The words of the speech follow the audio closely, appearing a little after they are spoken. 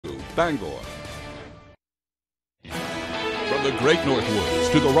Bangor. From the Great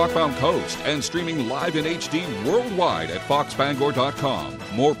Northwoods to the Rockbound Coast and streaming live in HD worldwide at foxbangor.com.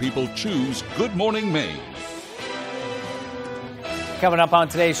 More people choose Good Morning Maine. Coming up on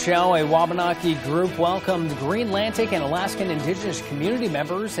today's show, a Wabanaki group welcomed Greenlandic and Alaskan Indigenous community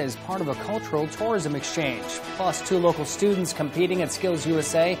members as part of a cultural tourism exchange. Plus, 2 local students competing at Skills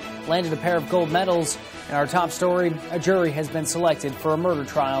USA landed a pair of gold medals. In our top story, a jury has been selected for a murder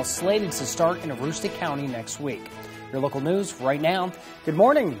trial slated to start in Aroostook County next week. Your local news right now. Good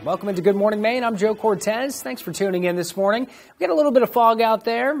morning. Welcome into Good Morning Maine. I'm Joe Cortez. Thanks for tuning in this morning. We got a little bit of fog out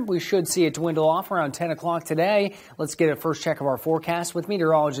there. We should see it dwindle off around 10 o'clock today. Let's get a first check of our forecast with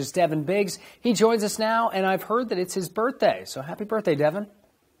meteorologist Devin Biggs. He joins us now, and I've heard that it's his birthday. So happy birthday, Devin.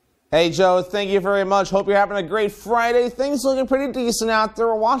 Hey, Joe, thank you very much. Hope you're having a great Friday. Things looking pretty decent out there.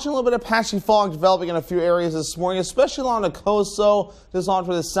 We're watching a little bit of patchy fog developing in a few areas this morning, especially along the coast, so just on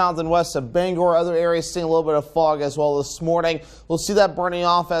to the south and west of Bangor. Other areas seeing a little bit of fog as well this morning. We'll see that burning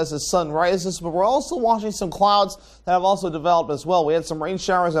off as the sun rises, but we're also watching some clouds that have also developed as well. We had some rain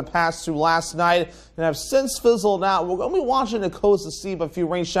showers that passed through last night and have since fizzled out. We're going to be watching the coast to see if a few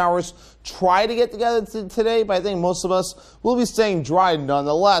rain showers try to get together today, but I think most of us will be staying dry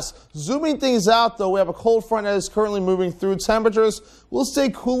nonetheless. Zooming things out, though, we have a cold front that is currently moving through. Temperatures will stay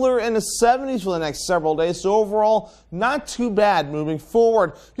cooler in the 70s for the next several days, so overall, not too bad moving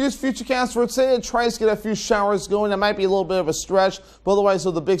forward. Here's Futurecast for today. It tries to get a few showers going. That might be a little bit of a stretch, but otherwise,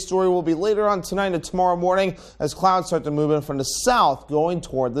 so the big story will be later on tonight and tomorrow morning as clouds start to move in from the south going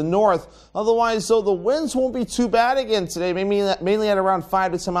toward the north. Otherwise, so the winds won't be too bad again today, mainly at around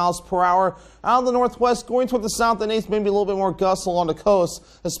 5 to 10 miles per hour. Out of the northwest, going toward the south and east, maybe a little bit more gusts along the coast,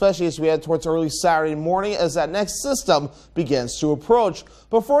 especially as we head towards early Saturday morning as that next system begins to approach.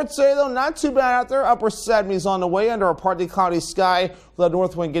 But for today, though, not too bad out there. Upper 70s on the way under a partly cloudy sky, with the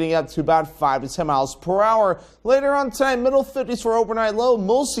north wind getting up to about 5 to 10 miles per hour. Later on tonight, middle 50s for overnight low,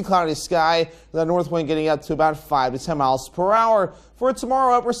 mostly cloudy sky, with the north wind getting up to about 5 to 10 miles per hour. For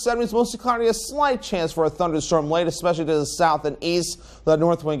tomorrow, upper 70s, mostly cloudy, a slight chance for a thunderstorm late, especially to the south and east, with the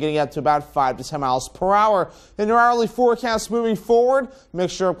north wind getting up to about 5 to 10 miles per hour. In your hourly forecast moving forward,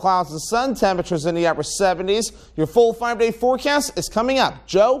 mixture of clouds and sun, temperatures in the upper 70s. Your full 5-day forecast is coming up.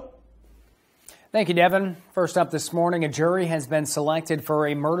 Joe? Thank you, Devin. First up this morning, a jury has been selected for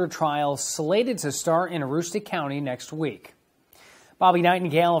a murder trial slated to start in Aroostook County next week. Bobby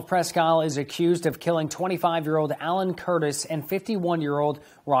Nightingale of Presque Isle is accused of killing 25-year-old Alan Curtis and 51-year-old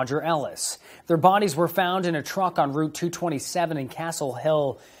Roger Ellis. Their bodies were found in a truck on Route 227 in Castle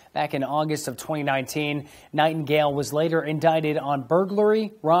Hill back in August of 2019. Nightingale was later indicted on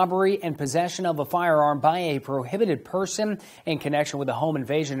burglary, robbery, and possession of a firearm by a prohibited person in connection with a home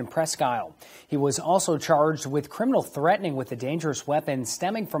invasion in Presque Isle. He was also charged with criminal threatening with a dangerous weapon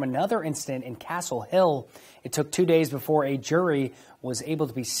stemming from another incident in Castle Hill. It took 2 days before a jury was able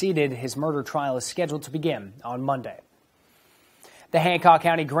to be seated. His murder trial is scheduled to begin on Monday. The Hancock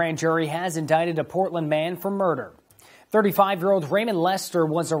County Grand Jury has indicted a Portland man for murder. 35-year-old Raymond Lester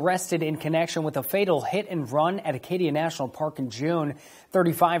was arrested in connection with a fatal hit and run at Acadia National Park in June.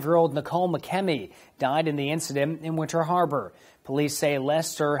 35-year-old Nicole McKemmy died in the incident in Winter Harbor. Police say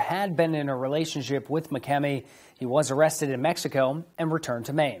Lester had been in a relationship with McKemmy. He was arrested in Mexico and returned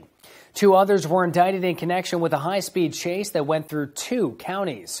to Maine. 2 others were indicted in connection with a high-speed chase that went through 2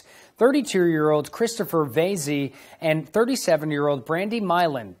 counties. 32-year-old Christopher Vasey and 37-year-old Brandy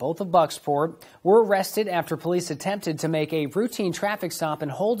Milan, both of Bucksport, were arrested after police attempted to make a routine traffic stop and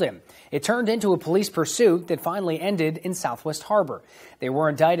hold him. It turned into a police pursuit that finally ended in Southwest Harbor. They were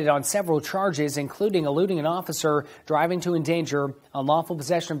indicted on several charges, including eluding an officer, driving to endanger, unlawful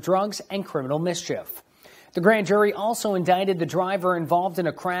possession of drugs, and criminal mischief. The grand jury also indicted the driver involved in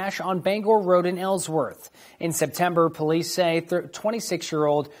a crash on Bangor Road in Ellsworth. In September, police say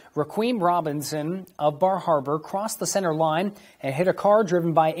 26-year-old Raquem Robinson of Bar Harbor crossed the center line and hit a car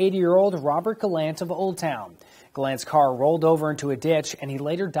driven by 80-year-old Robert Gallant of Old Town. Gallant's car rolled over into a ditch, and he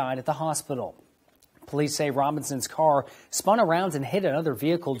later died at the hospital. Police say Robinson's car spun around and hit another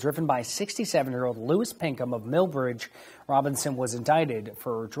vehicle driven by 67-year-old Lewis Pinkham of Millbridge. Robinson was indicted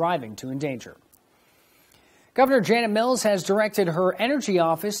for driving to endanger. Governor Janet Mills has directed her energy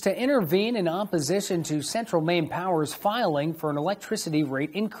office to intervene in opposition to Central Maine Power's filing for an electricity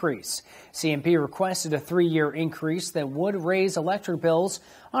rate increase. CMP requested a 3-year increase that would raise electric bills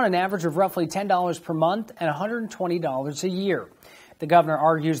on an average of roughly $10 per month and $120 a year. The governor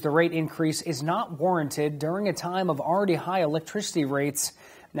argues the rate increase is not warranted during a time of already high electricity rates.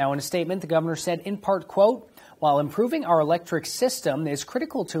 Now, in a statement, the governor said, in part, quote, While improving our electric system is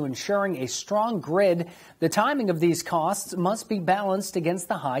critical to ensuring a strong grid, the timing of these costs must be balanced against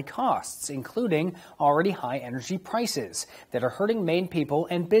the high costs, including already high energy prices that are hurting Maine people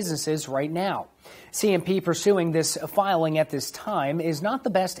and businesses right now. CMP pursuing this filing at this time is not the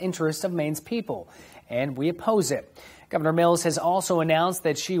best interest of Maine's people, and we oppose it. Governor Mills has also announced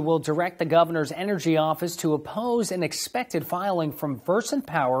that she will direct the governor's energy office to oppose an expected filing from Versant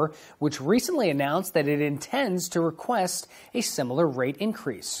Power, which recently announced that it intends to request a similar rate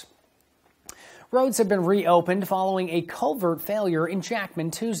increase. Roads have been reopened following a culvert failure in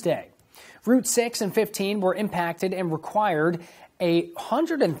Jackman Tuesday. Route 6 and 15 were impacted and required a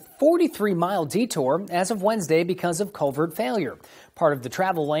 143-mile detour as of Wednesday because of culvert failure. Part of the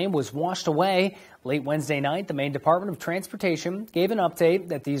travel lane was washed away. Late Wednesday night, the Maine Department of Transportation gave an update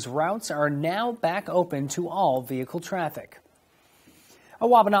that these routes are now back open to all vehicle traffic. A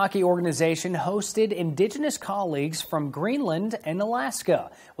Wabanaki organization hosted Indigenous colleagues from Greenland and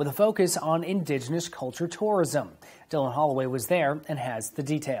Alaska with a focus on Indigenous culture tourism. Dylan Holloway was there and has the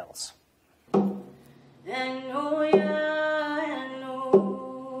details.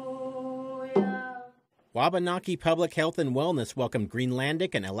 Wabanaki Public Health and Wellness welcomed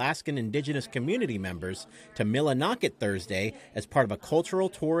Greenlandic and Alaskan Indigenous community members to Millinocket Thursday as part of a cultural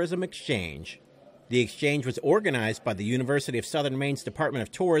tourism exchange. The exchange was organized by the University of Southern Maine's Department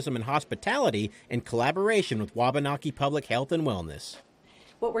of Tourism and Hospitality in collaboration with Wabanaki Public Health and Wellness.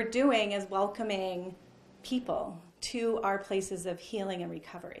 What we're doing is welcoming people to our places of healing and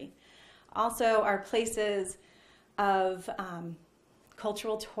recovery. Also, our places of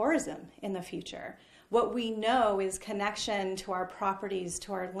cultural tourism in the future. What we know is connection to our properties,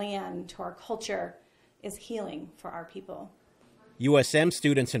 to our land, to our culture is healing for our people. USM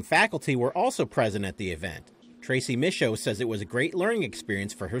students and faculty were also present at the event. Tracy Michaud says it was a great learning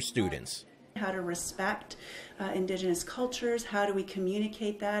experience for her students. How to respect Indigenous cultures, how do we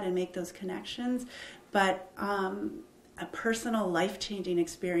communicate that and make those connections, but a personal life-changing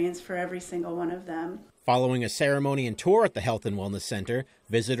experience for every single one of them. Following a ceremony and tour at the Health and Wellness Center,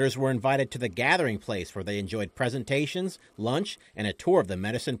 visitors were invited to the gathering place where they enjoyed presentations, lunch, and a tour of the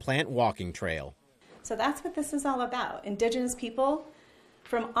Medicine Plant walking trail. So that's what this is all about. Indigenous people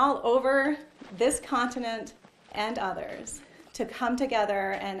from all over this continent and others to come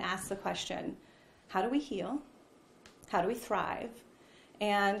together and ask the question, how do we heal? How do we thrive?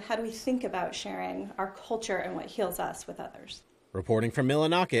 And how do we think about sharing our culture and what heals us with others? Reporting from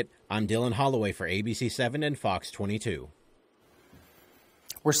Millinocket, I'm Dylan Holloway for ABC 7 and Fox 22.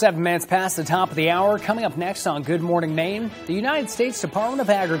 We're 7 minutes past the top of the hour. Coming up next on Good Morning Maine, the United States Department of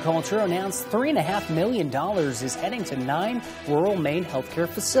Agriculture announced $3.5 million is heading to 9 rural Maine healthcare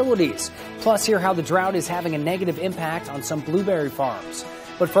facilities. Plus, hear how the drought is having a negative impact on some blueberry farms.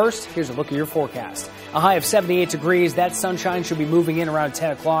 But first, here's a look at your forecast. A high of 78 degrees. That sunshine should be moving in around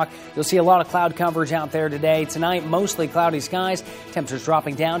 10 o'clock. You'll see a lot of cloud coverage out there today. Tonight, mostly cloudy skies. Temperatures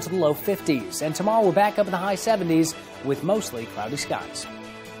dropping down to the low 50s. And tomorrow, we're back up in the high 70s with mostly cloudy skies.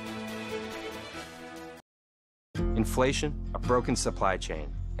 Inflation, a broken supply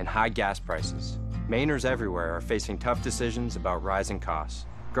chain, and high gas prices. Mainers everywhere are facing tough decisions about rising costs.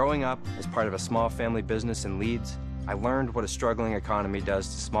 Growing up as part of a small family business in Leeds, I learned what a struggling economy does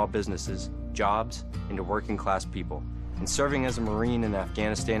to small businesses, jobs, and to working class people. And serving as a Marine in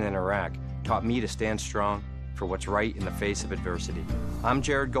Afghanistan and Iraq taught me to stand strong for what's right in the face of adversity. I'm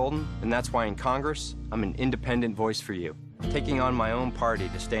Jared Golden, and that's why in Congress, I'm an independent voice for you, taking on my own party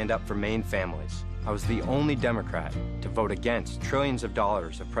to stand up for Maine families. I was the only Democrat to vote against trillions of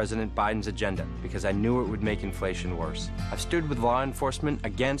dollars of President Biden's agenda because I knew it would make inflation worse. I've stood with law enforcement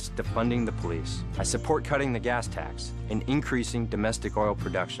against defunding the police. I support cutting the gas tax and increasing domestic oil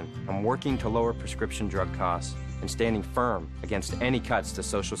production. I'm working to lower prescription drug costs and standing firm against any cuts to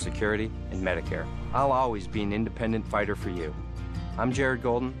Social Security and Medicare. I'll always be an independent fighter for you. I'm Jared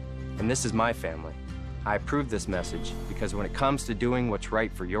Golden, and this is my family. I approve this message because when it comes to doing what's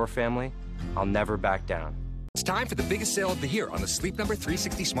right for your family, I'll never back down. It's time for the biggest sale of the year on the Sleep Number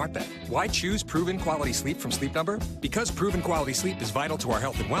 360 Smart Bed. Why choose proven quality sleep from Sleep Number? Because proven quality sleep is vital to our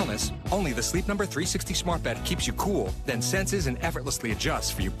health and wellness, only the Sleep Number 360 Smart Bed keeps you cool, then senses and effortlessly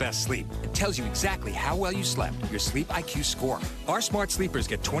adjusts for your best sleep. It tells you exactly how well you slept, your sleep IQ score. Our smart sleepers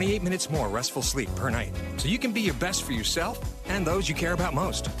get 28 minutes more restful sleep per night, so you can be your best for yourself and those you care about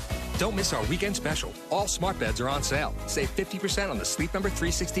most. Don't miss our weekend special. All smart beds are on sale. Save 50% on the Sleep Number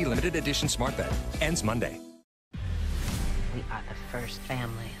 360 Limited Edition Smart Bed. Ends Monday. We are the first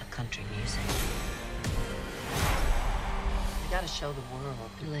family of country music. We gotta show the world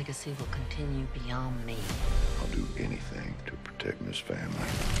your legacy will continue beyond me. I'll do anything to protect Miss Family.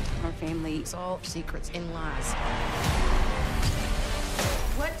 Our family is all secrets and lies.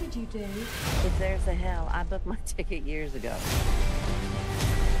 What did you do? If there's a hell, I booked my ticket years ago.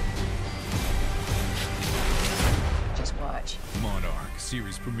 Just watch. Monarch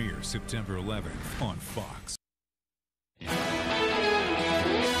series premiere September 11th on Fox.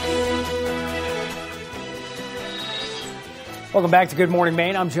 Welcome back to Good Morning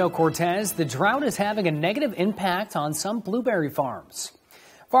Maine. I'm Joe Cortez. The drought is having a negative impact on some blueberry farms.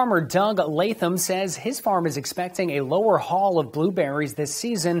 Farmer Doug Latham says his farm is expecting a lower haul of blueberries this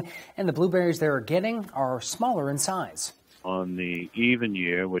season, and the blueberries they are getting are smaller in size. On the even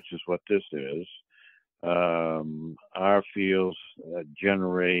year, which is what this is, our fields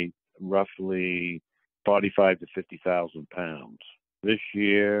generate roughly 45 to 50,000 pounds. This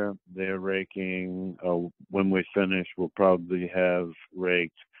year, they're raking, when we finish, we'll probably have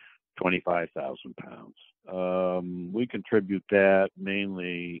raked 25,000 pounds. We contribute that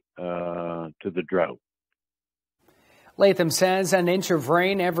mainly to the drought. Latham says an inch of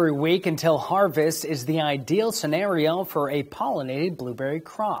rain every week until harvest is the ideal scenario for a pollinated blueberry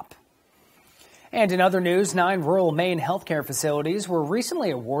crop. And in other news, 9 rural Maine healthcare facilities were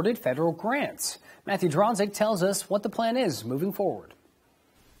recently awarded federal grants. Matthew Dronzik tells us what the plan is moving forward.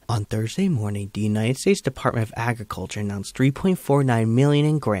 On Thursday morning, the United States Department of Agriculture announced $3.49 million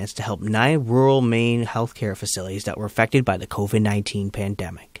in grants to help 9 rural Maine healthcare facilities that were affected by the COVID-19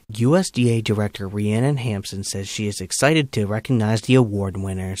 pandemic. USDA Director Rhiannon Hampson says she is excited to recognize the award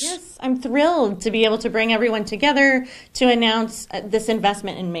winners. Yes, I'm thrilled to be able to bring everyone together to announce this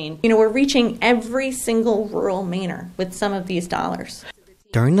investment in Maine. You know, we're reaching every single rural Mainer with some of these dollars.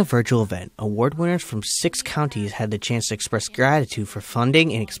 During the virtual event, award winners from 6 counties had the chance to express gratitude for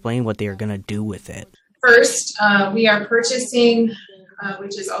funding and explain what they are going to do with it. First, we are purchasing,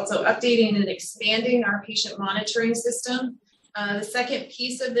 which is also updating and expanding our patient monitoring system. The second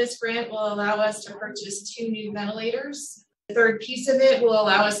piece of this grant will allow us to purchase 2 new ventilators. The third piece of it will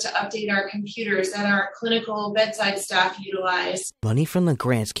allow us to update our computers that our clinical bedside staff utilize. Money from the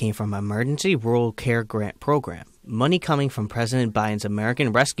grants came from Emergency Rural Care Grant Program, money coming from President Biden's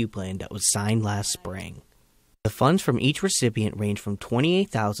American Rescue Plan that was signed last spring. The funds from each recipient range from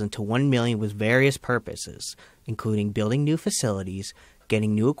 $28,000 to $1 million with various purposes, including building new facilities,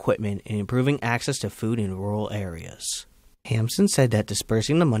 getting new equipment, and improving access to food in rural areas. Hampson said that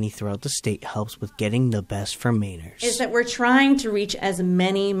dispersing the money throughout the state helps with getting the best for Mainers. Is that we're trying to reach as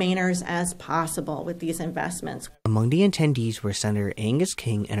many Mainers as possible with these investments. Among the attendees were Senator Angus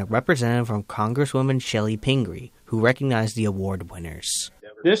King and a representative from Congresswoman Shelley Pingree, who recognized the award winners.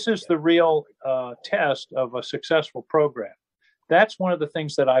 This is the real test of a successful program. That's one of the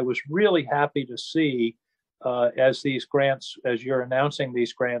things that I was really happy to see as you're announcing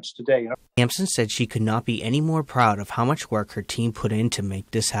these grants today. Hampson said she could not be any more proud of how much work her team put in to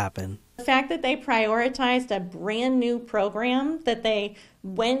make this happen. The fact that they prioritized a brand new program, that they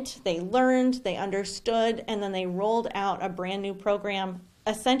learned, they understood, and then they rolled out a brand new program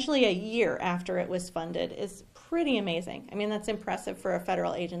essentially a year after it was funded is pretty amazing. I mean, that's impressive for a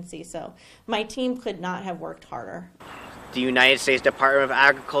federal agency, so my team could not have worked harder. The United States Department of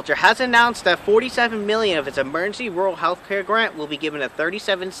Agriculture has announced that $47 million of its emergency rural health care grant will be given to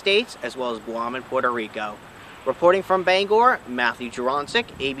 37 states, as well as Guam and Puerto Rico. Reporting from Bangor, Matthew Juronsik,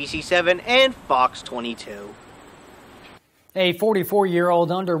 ABC7 and Fox 22. A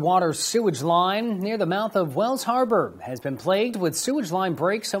 44-year-old underwater sewage line near the mouth of Wells Harbor has been plagued with sewage line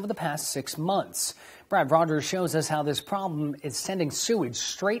breaks over the past 6 months. Brad Rogers shows us how this problem is sending sewage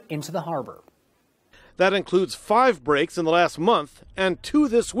straight into the harbor. That includes 5 breaks in the last month and 2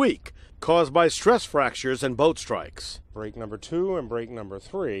 this week, caused by stress fractures and boat strikes. Break number 2 and break number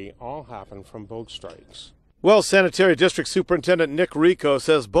 3 all happened from boat strikes. Wells Sanitary District Superintendent Nick Rico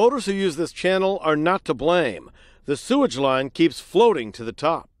says boaters who use this channel are not to blame. The sewage line keeps floating to the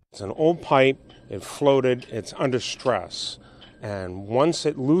top. It's an old pipe, it floated, it's under stress, and once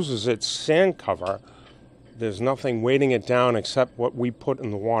it loses its sand cover, there's nothing weighting it down except what we put in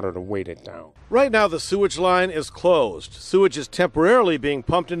the water to weight it down. Right now the sewage line is closed. Sewage is temporarily being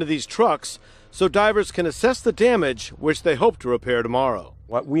pumped into these trucks so divers can assess the damage, which they hope to repair tomorrow.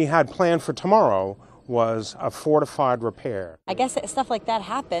 What we had planned for tomorrow was a fortified repair. I guess stuff like that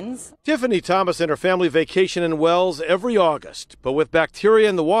happens. Tiffany Thomas and her family vacation in Wells every August, but with bacteria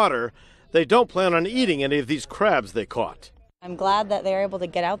in the water, they don't plan on eating any of these crabs they caught. I'm glad that they're able to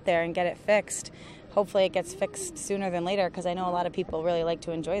get out there and get it fixed. Hopefully it gets fixed sooner than later, because I know a lot of people really like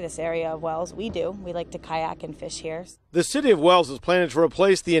to enjoy this area of Wells. We do. We like to kayak and fish here. The city of Wells is planning to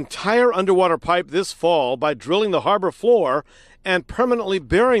replace the entire underwater pipe this fall by drilling the harbor floor and permanently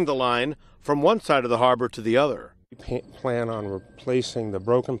burying the line from one side of the harbor to the other. We plan on replacing the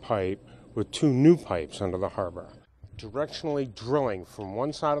broken pipe with 2 new pipes under the harbor, directionally drilling from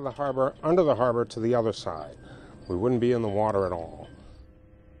one side of the harbor under the harbor to the other side. We wouldn't be in the water at all.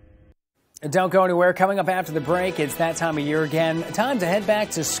 Don't go anywhere. Coming up after the break, it's that time of year again. Time to head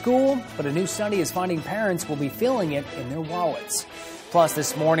back to school, but a new study is finding parents will be feeling it in their wallets. Plus,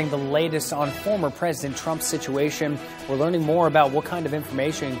 this morning, the latest on former President Trump's situation. We're learning more about what kind of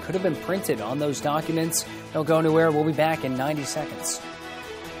information could have been printed on those documents. Don't go anywhere. We'll be back in 90 seconds.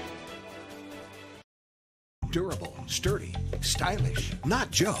 Durable, sturdy, stylish.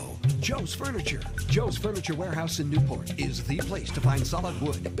 Not Joe. Joe's Furniture. Joe's Furniture Warehouse in Newport is the place to find solid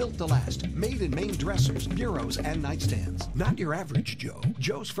wood, built to last, made in Maine dressers, bureaus, and nightstands. Not your average Joe.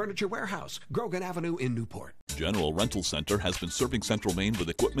 Joe's Furniture Warehouse, Grogan Avenue in Newport. General Rental Center has been serving Central Maine with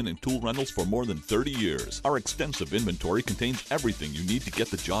equipment and tool rentals for more than 30 years. Our extensive inventory contains everything you need to get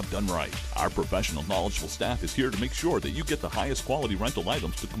the job done right. Our professional, knowledgeable staff is here to make sure that you get the highest quality rental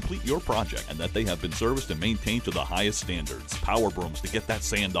items to complete your project and that they have been serviced and maintained to the highest standards. Power brooms to get that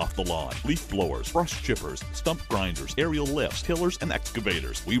sand off the lawn, leaf blowers, brush chippers, stump grinders, aerial lifts, tillers, and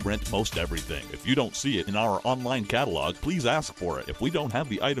excavators. We rent most everything. If you don't see it in our online catalog, please ask for it. If we don't have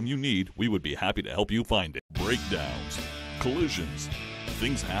the item you need, we would be happy to help you find it. Breakdowns, collisions,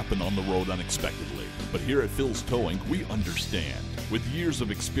 things happen on the road unexpectedly. But here at Phil's Towing, we understand. With years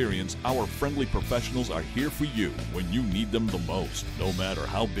of experience, our friendly professionals are here for you when you need them the most, no matter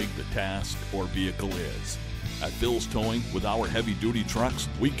how big the task or vehicle is. At Phil's Towing, with our heavy-duty trucks,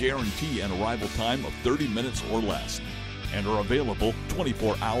 we guarantee an arrival time of 30 minutes or less and are available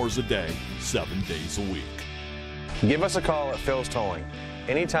 24 hours a day, 7 days a week. Give us a call at Phil's Towing.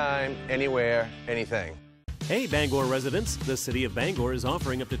 Anytime, anywhere, anything. Hey, Bangor residents, the City of Bangor is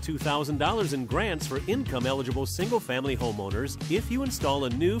offering up to $2,000 in grants for income-eligible single-family homeowners if you install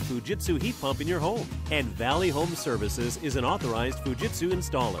a new Fujitsu heat pump in your home. And Valley Home Services is an authorized Fujitsu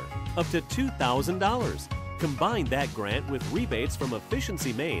installer. Up to $2,000. Combine that grant with rebates from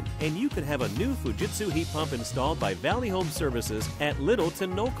Efficiency Maine, and you can have a new Fujitsu heat pump installed by Valley Home Services at little to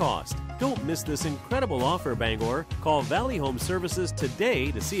no cost. Don't miss this incredible offer, Bangor. Call Valley Home Services today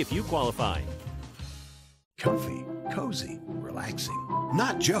to see if you qualify. Comfy, cozy, relaxing.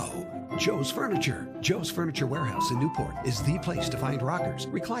 Not Joe. Joe's Furniture. Joe's Furniture Warehouse in Newport is the place to find rockers,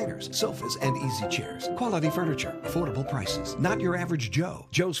 recliners, sofas, and easy chairs. Quality furniture, affordable prices. Not your average Joe.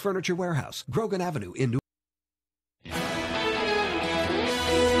 Joe's Furniture Warehouse, Grogan Avenue in Newport.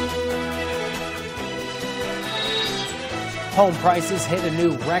 Home prices hit a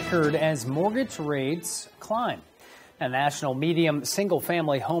new record as mortgage rates climb. A national medium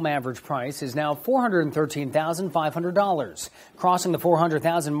single-family home average price is now $413,500, crossing the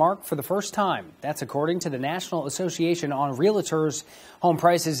 $400,000 mark for the first time. That's according to the National Association on Realtors. Home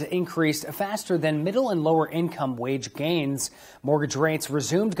prices increased faster than middle and lower income wage gains. Mortgage rates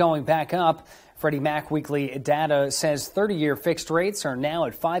resumed going back up. Freddie Mac weekly data says 30-year fixed rates are now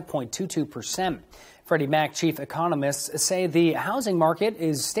at 5.22%. Freddie Mac chief economists say the housing market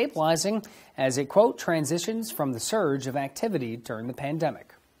is stabilizing as it, quote, transitions from the surge of activity during the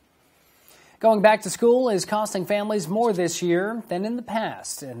pandemic. Going back to school is costing families more this year than in the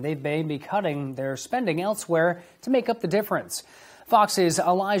past, and they may be cutting their spending elsewhere to make up the difference. Fox's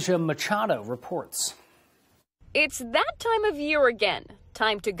Elijah Machado reports. It's that time of year again.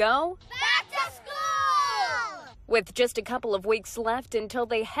 Time to go back to school! With just a couple of weeks left until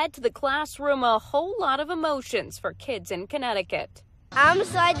they head to the classroom, a whole lot of emotions for kids in Connecticut. I'm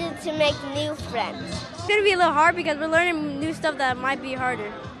excited to make new friends. It's going to be a little hard because we're learning new stuff that might be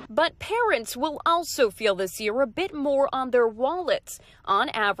harder. But parents will also feel this year a bit more on their wallets. On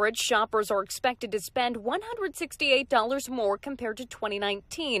average, shoppers are expected to spend $168 more compared to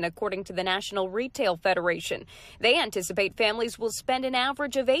 2019, according to the National Retail Federation. They anticipate families will spend an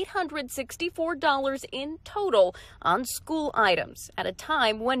average of $864 in total on school items at a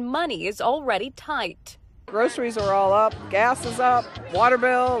time when money is already tight. Groceries are all up, gas is up, water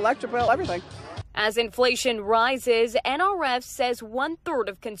bill, electric bill, everything. As inflation rises, NRF says 1/3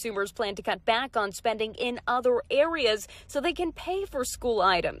 of consumers plan to cut back on spending in other areas so they can pay for school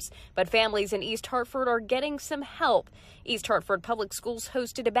items. But families in East Hartford are getting some help. East Hartford Public Schools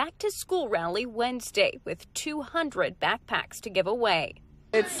hosted a back-to-school rally Wednesday with 200 backpacks to give away.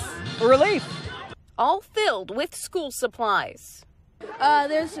 It's a relief. All filled with school supplies.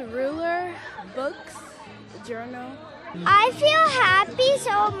 There's a ruler, books, a journal. I feel happy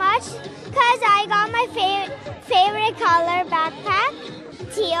so much because I got my favorite color backpack,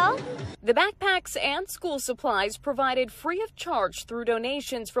 teal. The backpacks and school supplies provided free of charge through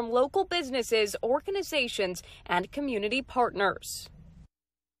donations from local businesses, organizations, and community partners.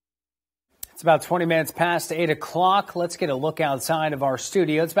 It's about 20 minutes past 8 o'clock. Let's get a look outside of our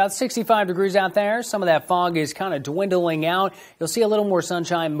studio. It's about 65 degrees out there. Some of that fog is kind of dwindling out. You'll see a little more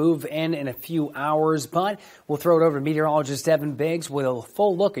sunshine move in a few hours, but we'll throw it over to meteorologist Devin Biggs with a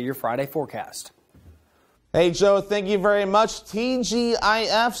full look at your Friday forecast. Hey, Joe, thank you very much.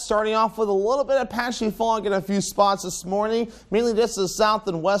 TGIF starting off with a little bit of patchy fog in a few spots this morning, mainly just to the south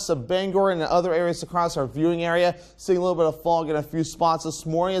and west of Bangor and other areas across our viewing area. Seeing a little bit of fog in a few spots this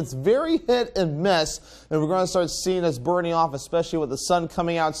morning. It's very hit and miss, and we're going to start seeing this burning off, especially with the sun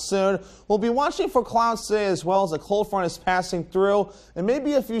coming out soon. We'll be watching for clouds today as well as a cold front is passing through, and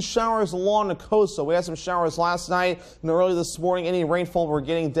maybe a few showers along the coast. So we had some showers last night and early this morning. Any rainfall we're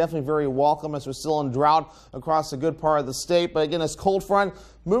getting definitely very welcome as we're still in drought across a good part of the state. But again, this cold front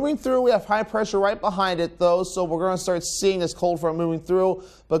moving through. We have high pressure right behind it, though, so we're going to start seeing this cold front moving through.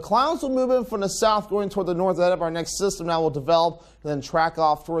 But clouds will move in from the south going toward the north. Ahead of our next system now will develop and then track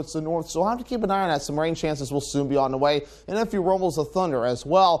off towards the north. So we'll have to keep an eye on that. Some rain chances will soon be on the way, and a few rumbles of thunder as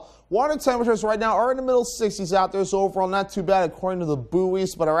well. Water temperatures right now are in the middle 60s out there, so overall not too bad according to the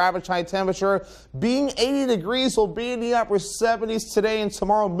buoys, but our average high temperature being 80 degrees will be in the upper 70s today and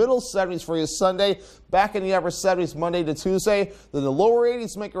tomorrow, middle 70s for you Sunday, back in the upper 70s Monday to Tuesday. Then the lower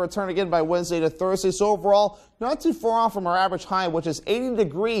 80s make a return again by Wednesday to Thursday, so overall not too far off from our average high, which is 80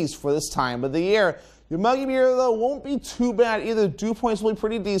 degrees for this time of the year. Your muggy beer, though, won't be too bad either. Dew points will be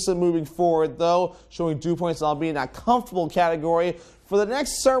pretty decent moving forward, though, showing dew points that'll be in that comfortable category for the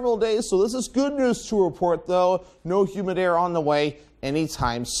next several days. So this is good news to report, though. No humid air on the way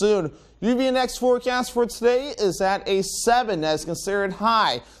anytime soon. UVNX forecast for today is at a 7 as considered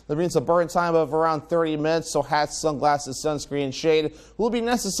high. That means a burn time of around 30 minutes, so hats, sunglasses, sunscreen, and shade will be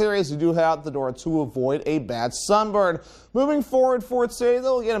necessary as you do head out the door to avoid a bad sunburn. Moving forward for today,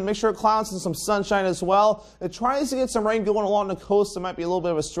 though, we'll get a mixture of clouds and some sunshine as well. It tries to get some rain going along the coast. It might be a little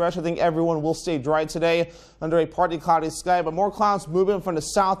bit of a stretch. I think everyone will stay dry today under a partly cloudy sky, but more clouds moving from the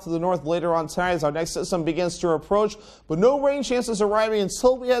south to the north later on tonight as our next system begins to approach. But no rain chances arriving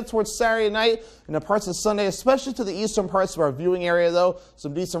until we head towards Saturday night and the parts of Sunday, especially to the eastern parts of our viewing area, though.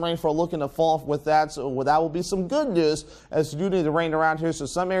 Some decent rainfall looking to fall with that, so that will be some good news as you do need the rain around here. So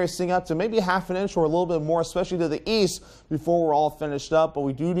some areas seeing up to maybe half an inch or a little bit more, especially to the east before we're all finished up. But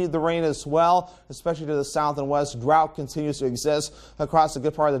we do need the rain as well, especially to the south and west. Drought continues to exist across a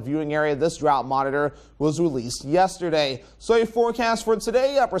good part of the viewing area. This drought monitor was released yesterday. So a forecast for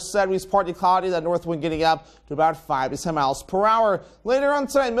today, upper 70s, partly cloudy, that north wind getting up to about 5 to 10 miles per hour. Later on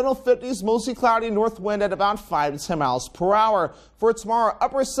tonight, middle 50s, mostly cloudy, north wind at about 5 to 10 miles per hour. For tomorrow,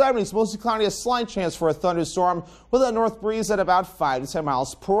 upper 70s, mostly cloudy, a slight chance for a thunderstorm with a north breeze at about 5 to 10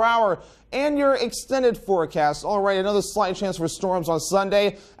 miles per hour. And your extended forecast. All right, another slight chance for storms on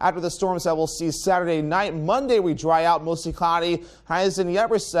Sunday. After the storms that we'll see Saturday night, Monday we dry out, mostly cloudy, highs in the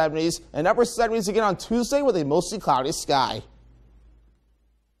upper 70s, and upper 70s again on Tuesday with a mostly cloudy sky.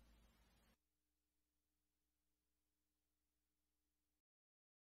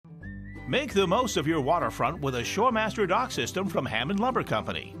 Make the most of your waterfront with a Shoremaster dock system from Hammond Lumber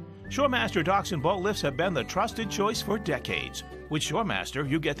Company. Shoremaster docks and boat lifts have been the trusted choice for decades. With Shoremaster,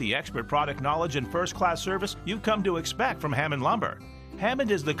 you get the expert product knowledge and first-class service you've come to expect from Hammond Lumber.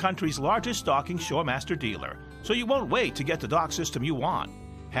 Hammond is the country's largest stocking Shoremaster dealer, so you won't wait to get the dock system you want.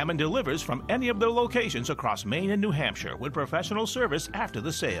 Hammond delivers from any of their locations across Maine and New Hampshire with professional service after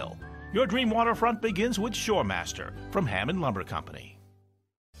the sale. Your dream waterfront begins with Shoremaster from Hammond Lumber Company.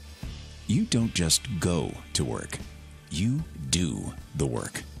 You don't just go to work. You do the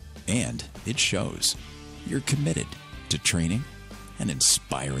work. And it shows. You're committed to training and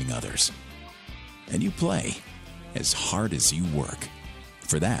inspiring others. And you play as hard as you work.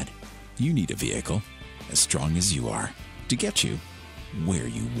 For that, you need a vehicle as strong as you are to get you where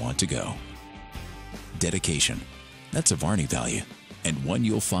you want to go. Dedication. That's a Varney value, and one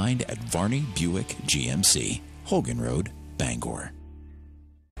you'll find at Varney Buick GMC, Hogan Road, Bangor.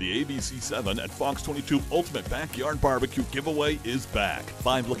 The ABC7 at Fox 22 Ultimate Backyard Barbecue giveaway is back.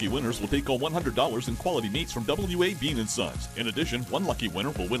 5 lucky winners will take home $100 in quality meats from WA Bean & Sons. In addition, 1 lucky winner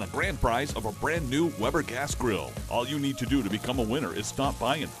will win a grand prize of a brand new Weber gas grill. All you need to do to become a winner is stop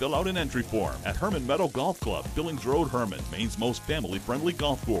by and fill out an entry form at Herman Meadow Golf Club, Billings Road, Herman, Maine's most family-friendly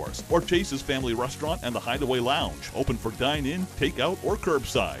golf course, or Chase's Family Restaurant and the Hideaway Lounge, open for dine-in, takeout, or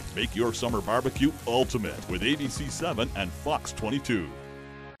curbside. Make your summer barbecue ultimate with ABC7 and Fox 22.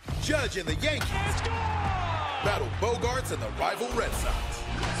 Judge and the Yankees battle Bogarts and the rival Red Sox.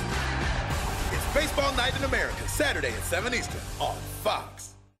 It's Baseball Night in America, Saturday at 7 Eastern on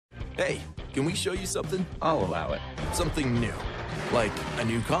Fox. Hey, can we show you something? I'll allow it. Something new. Like a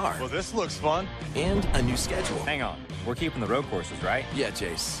new car. Well, this looks fun. And a new schedule. Hang on. We're keeping the road courses, right? Yeah,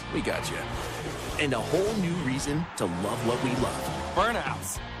 Chase. We got you. And a whole new reason to love what we love.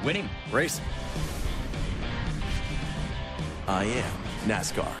 Burnouts. Winning. Racing. I am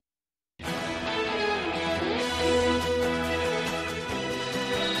NASCAR.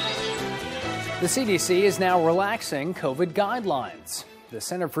 The CDC is now relaxing COVID guidelines. The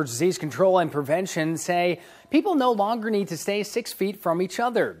Center for Disease Control and Prevention say people no longer need to stay 6 feet from each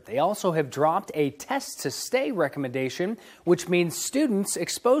other. They also have dropped a test to stay recommendation, which means students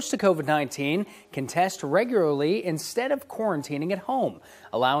exposed to COVID-19 can test regularly instead of quarantining at home,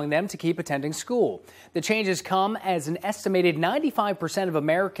 allowing them to keep attending school. The changes come as an estimated 95% of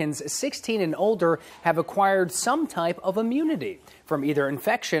Americans 16 and older have acquired some type of immunity from either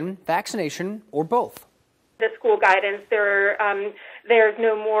infection, vaccination, or both. The school guidance, there's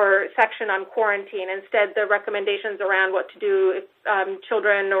no more section on quarantine. Instead, the recommendations around what to do if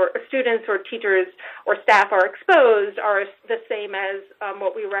children or students or teachers or staff are exposed are the same as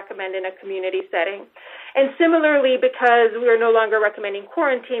what we recommend in a community setting. And similarly, because we are no longer recommending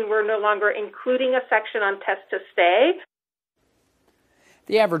quarantine, we're no longer including a section on test to stay.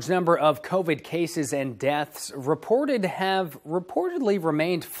 The average number of COVID cases and deaths reported have reportedly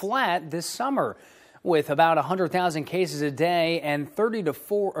remained flat this summer, with about 100,000 cases a day and 300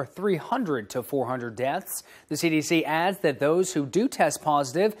 to 400 deaths. The CDC adds that those who do test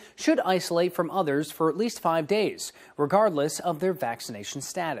positive should isolate from others for at least 5 days, regardless of their vaccination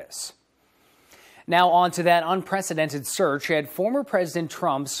status. Now on to that unprecedented search at former President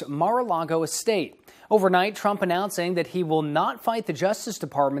Trump's Mar-a-Lago estate. Overnight, Trump announcing that he will not fight the Justice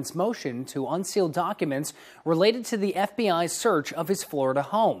Department's motion to unseal documents related to the FBI's search of his Florida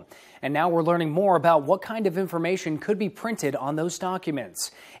home. And now we're learning more about what kind of information could be printed on those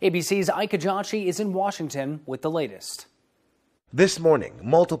documents. ABC's Ike Ajachi is in Washington with the latest. This morning,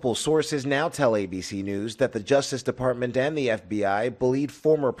 multiple sources now tell ABC News that the Justice Department and the FBI believe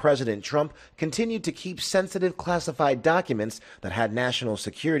former President Trump continued to keep sensitive classified documents that had national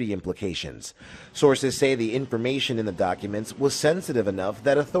security implications. Sources say the information in the documents was sensitive enough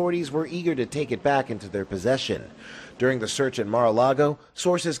that authorities were eager to take it back into their possession. During the search at Mar-a-Lago,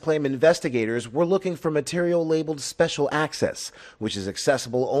 sources claim investigators were looking for material labeled Special Access, which is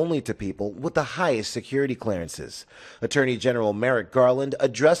accessible only to people with the highest security clearances. Attorney General Merrick Garland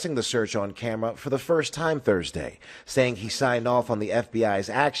addressing the search on camera for the first time Thursday, saying he signed off on the FBI's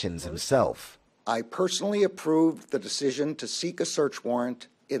actions himself. I personally approved the decision to seek a search warrant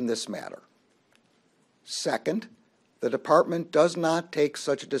in this matter. Second, the department does not take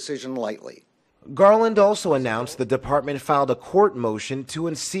such a decision lightly. Garland also announced the department filed a court motion to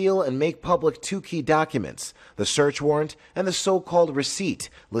unseal and make public two key documents, the search warrant and the so-called receipt,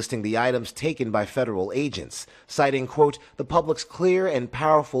 listing the items taken by federal agents, citing, quote, the public's clear and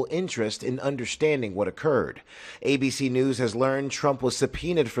powerful interest in understanding what occurred. ABC News has learned Trump was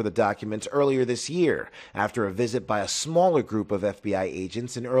subpoenaed for the documents earlier this year after a visit by a smaller group of FBI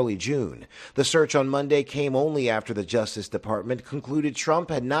agents in early June. The search on Monday came only after the Justice Department concluded Trump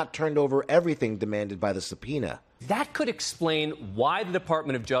had not turned over everything demanded by the subpoena. That could explain why the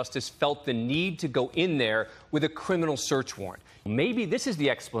Department of Justice felt the need to go in there with a criminal search warrant. Maybe this is the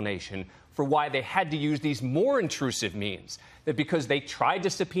explanation for why they had to use these more intrusive means, that because they tried to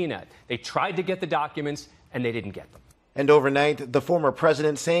subpoena, they tried to get the documents, and they didn't get them. And overnight, the former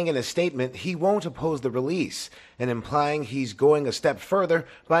president saying in a statement he won't oppose the release, and implying he's going a step further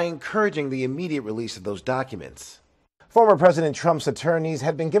by encouraging the immediate release of those documents. Former President Trump's attorneys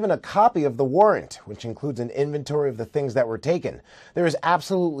had been given a copy of the warrant, which includes an inventory of the things that were taken. There is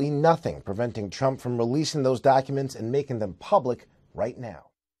absolutely nothing preventing Trump from releasing those documents and making them public right now.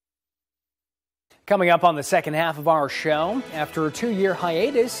 Coming up on the second half of our show, after a 2-year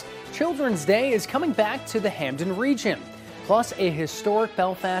hiatus, Children's Day is coming back to the Hampden region. Plus, a historic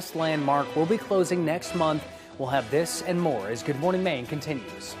Belfast landmark will be closing next month. We'll have this and more as Good Morning Maine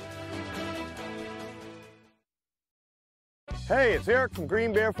continues. Hey, it's Eric from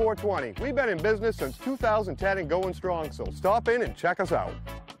Green Bear 420. We've been in business since 2010 and going strong, so stop in and check us out.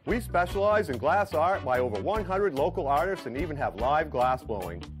 We specialize in glass art by over 100 local artists and even have live glass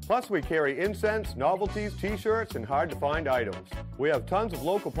blowing. Plus, we carry incense, novelties, t-shirts, and hard-to-find items. We have tons of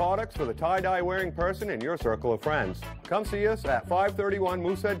local products for the tie-dye wearing person in your circle of friends. Come see us at 531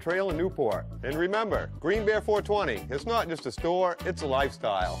 Moosehead Trail in Newport. And remember, Green Bear 420, it's not just a store, it's a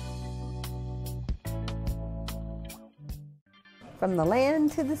lifestyle. From the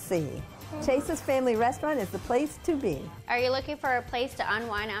land to the sea, Chase's Family Restaurant is the place to be. Are you looking for a place to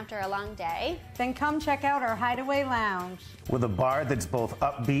unwind after a long day? Then come check out our Hideaway Lounge. With a bar that's both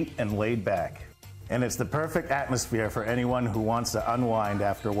upbeat and laid back. And it's the perfect atmosphere for anyone who wants to unwind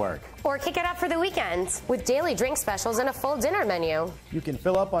after work. Or kick it up for the weekend with daily drink specials and a full dinner menu. You can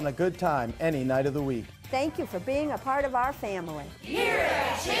fill up on a good time any night of the week. Thank you for being a part of our family. Here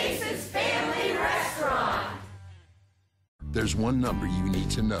at Chase's Family Restaurant. There's one number you need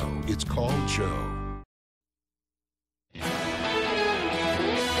to know. It's called Joe.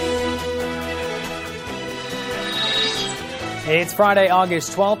 It's Friday,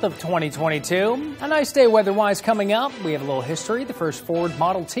 August 12th of 2022. A nice day weather-wise coming up. We have a little history. The first Ford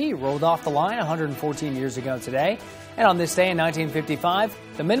Model T rolled off the line 114 years ago today. And on this day in 1955,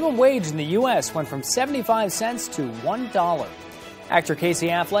 the minimum wage in the U.S. went from 75 cents to $1. Actor Casey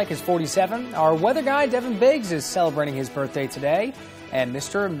Affleck is 47. Our weather guy, Devin Biggs, is celebrating his birthday today. And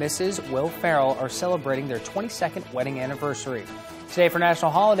Mr. and Mrs. Will Ferrell are celebrating their 22nd wedding anniversary. Today for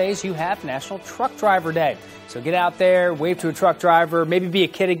national holidays, you have National Truck Driver Day. So get out there, wave to a truck driver, maybe be a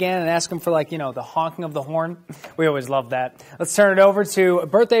kid again and ask him for, the honking of the horn. We always love that. Let's turn it over to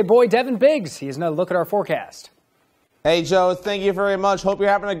birthday boy Devin Biggs. He has another look at our forecast. Hey, Joe, thank you very much. Hope you're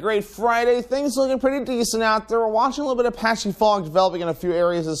having a great Friday. Things looking pretty decent out there. We're watching a little bit of patchy fog developing in a few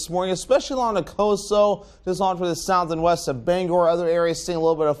areas this morning, especially along the coast, so just on to the south and west of Bangor. Other areas seeing a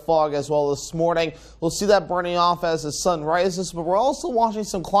little bit of fog as well this morning. We'll see that burning off as the sun rises, but we're also watching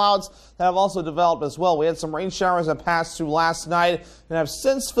some clouds that have also developed as well. We had some rain showers that passed through last night and have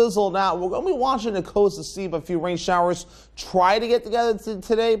since fizzled out. We're going to be watching the coast to see if a few rain showers try to get together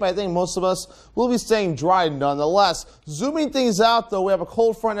today, but I think most of us will be staying dry nonetheless. Zooming things out, though, we have a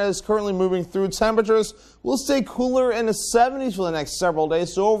cold front that is currently moving through. Temperatures will stay cooler in the 70s for the next several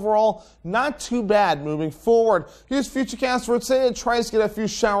days, so overall, not too bad moving forward. Here's Futurecast for today. It tries to get a few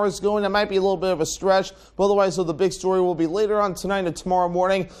showers going. That might be a little bit of a stretch, but otherwise, the big story will be later on tonight and tomorrow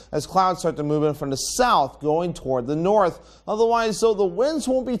morning as clouds start to move in from the south going toward the north. Otherwise, though, the winds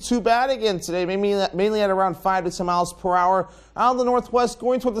won't be too bad again today, mainly at around 5 to 10 miles per hour. Out of the northwest,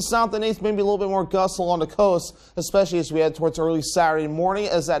 going toward the south and east, maybe a little bit more gusts along the coast, especially as we head towards early Saturday morning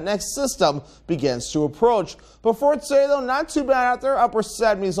as that next system begins to approach. Before today, though, not too bad out there. Upper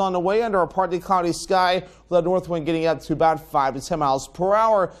 70s on the way under a partly cloudy sky, with that north wind getting up to about 5 to 10 miles per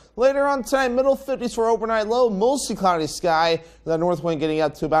hour. Later on tonight, middle 50s for overnight low, mostly cloudy sky, with that north wind getting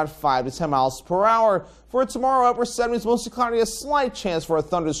up to about 5 to 10 miles per hour. For tomorrow, upper 70s, mostly cloudy, a slight chance for a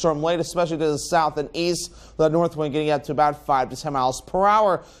thunderstorm late, especially to the south and east, with that north wind getting up to about 5 to 10 miles per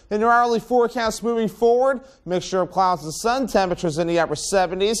hour. In your hourly forecast moving forward, mixture of clouds and sun, temperatures in the upper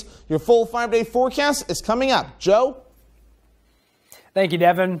 70s. Your full 5-day forecast is coming up. Joe? Thank you,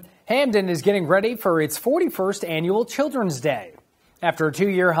 Devin. Hamden is getting ready for its 41st annual Children's Day. After a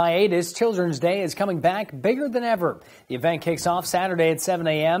 2-year hiatus, Children's Day is coming back bigger than ever. The event kicks off Saturday at 7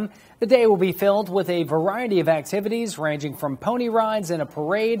 a.m. The day will be filled with a variety of activities ranging from pony rides and a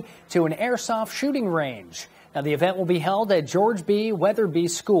parade to an airsoft shooting range. Now, the event will be held at George B. Weatherby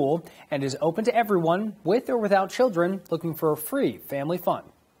School and is open to everyone with or without children looking for free family fun.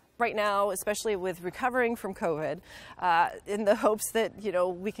 Right now, especially with recovering from COVID, in the hopes that,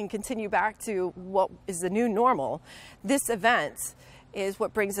 we can continue back to what is the new normal, this event is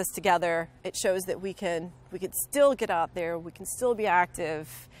what brings us together. It shows that we can still get out there, we can still be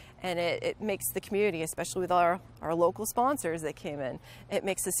active, and it makes the community, especially with our local sponsors that came in, it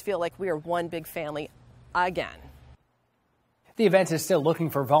makes us feel like we are one big family again. The event is still looking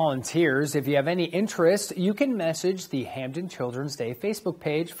for volunteers. If you have any interest, you can message the Hamden Children's Day Facebook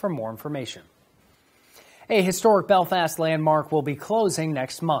page for more information. A historic Belfast landmark will be closing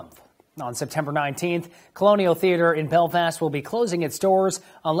next month. On September 19th, Colonial Theatre in Belfast will be closing its doors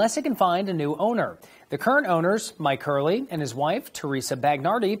unless it can find a new owner. The current owners, Mike Hurley and his wife, Teresa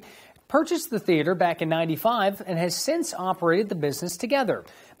Bagnardi, purchased the theater back in '95 and has since operated the business together.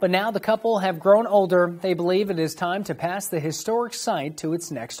 But now the couple have grown older. They believe it is time to pass the historic site to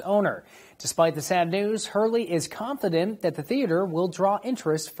its next owner. Despite the sad news, Hurley is confident that the theater will draw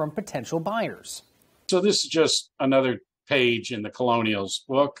interest from potential buyers. So this is just another page in the Colonials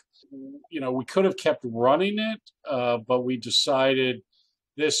book. We could have kept running it, but we decided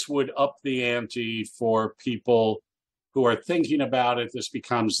this would up the ante for people who are thinking about it. This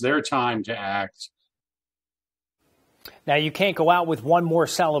becomes their time to act. Now, you can't go out with one more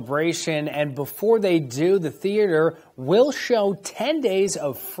celebration, and before they do, the theater will show 10 days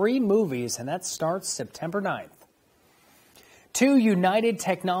of free movies, and that starts September 9th. 2 United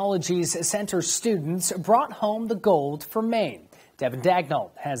Technologies Center students brought home the gold for Maine. Devin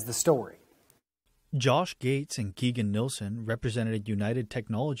Dagnall has the story. Josh Gates and Keegan Nilsson represented United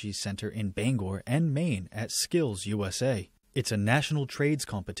Technologies Center in Bangor and Maine at Skills USA. It's a national trades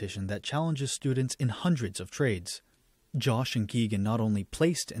competition that challenges students in hundreds of trades. Josh and Keegan not only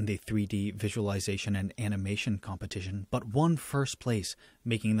placed in the 3D visualization and animation competition, but won first place,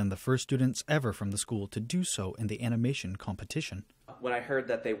 making them the first students ever from the school to do so in the animation competition. When I heard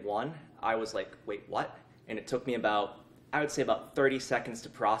that they won, I was like, wait, what? And it took me about 30 seconds to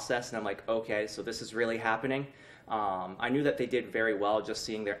process, and I'm like, okay, so this is really happening. I knew that they did very well just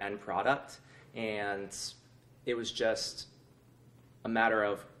seeing their end product, and it was just a matter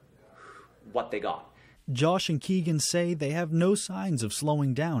of what they got. Josh and Keegan say they have no signs of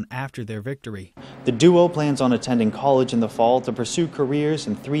slowing down after their victory. The duo plans on attending college in the fall to pursue careers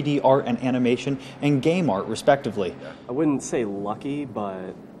in 3D art and animation and game art, respectively. I wouldn't say lucky,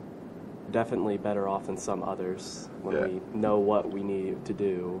 but definitely better off than some others when we know what we need to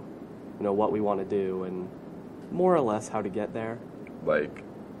do, what we want to do, and more or less how to get there. Like,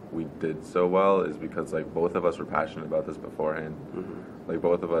 we did so well is because, like, both of us were passionate about this beforehand. Like,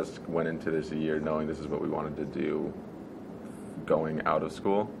 both of us went into this year knowing this is what we wanted to do going out of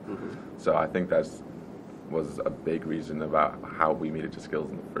school. So I think that was a big reason about how we made it to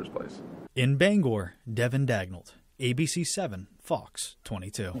Skills in the first place. In Bangor, Devin Dagnall, ABC 7, Fox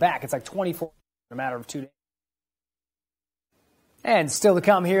 22. Back, it's like 24 in a matter of 2 days. And still to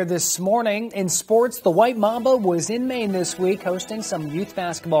come here this morning. In sports, the White Mamba was in Maine this week hosting some youth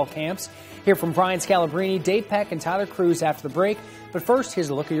basketball camps. Hear from Brian Scalabrini, Dave Peck, and Tyler Cruz after the break. But first, here's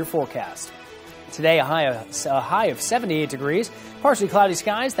a look at your forecast. Today, a high of 78 degrees. Partially cloudy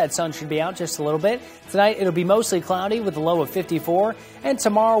skies. That sun should be out just a little bit. Tonight, it'll be mostly cloudy with a low of 54. And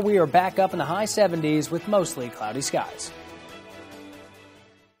tomorrow, we are back up in the high 70s with mostly cloudy skies.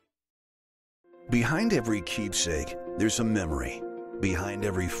 Behind every keepsake, there's a memory. Behind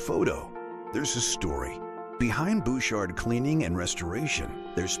every photo, there's a story. Behind Bouchard Cleaning and Restoration,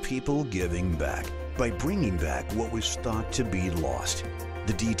 there's people giving back by bringing back what was thought to be lost.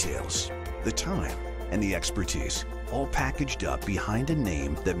 The details, the time, and the expertise, all packaged up behind a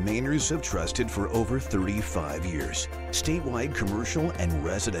name that Mainers have trusted for over 35 years. Statewide commercial and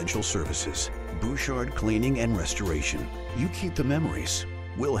residential services. Bouchard Cleaning and Restoration. You keep the memories.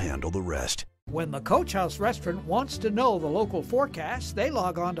 We'll handle the rest. When the Coach House Restaurant wants to know the local forecast, they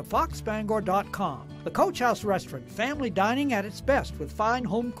log on to foxbangor.com. The Coach House Restaurant, family dining at its best with fine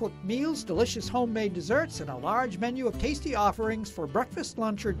home-cooked meals, delicious homemade desserts, and a large menu of tasty offerings for breakfast,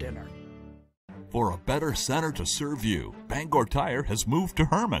 lunch, or dinner. For a better center to serve you, Bangor Tire has moved to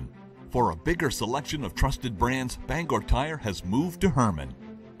Herman. For a bigger selection of trusted brands, Bangor Tire has moved to Herman.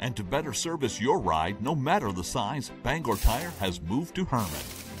 And to better service your ride, no matter the size, Bangor Tire has moved to Herman.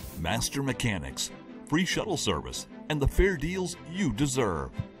 Master Mechanics, free shuttle service, and the fair deals you deserve.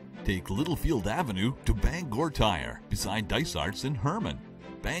 Take Littlefield Avenue to Bangor Tire, beside Dysart's in Herman.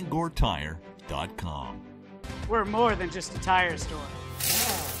 BangorTire.com. We're more than just a tire store.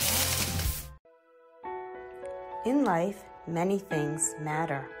 In life, many things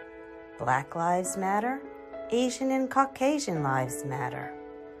matter. Black lives matter. Asian and Caucasian lives matter.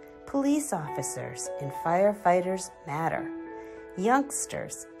 Police officers and firefighters matter.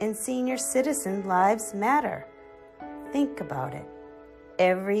 Youngsters and senior citizen lives matter. Think about it.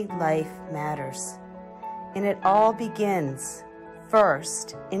 Every life matters. And it all begins,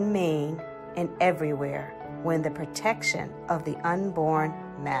 first in Maine and everywhere, when the protection of the unborn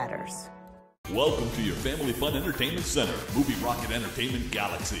matters. Welcome to your family fun entertainment center, Movie Rocket Entertainment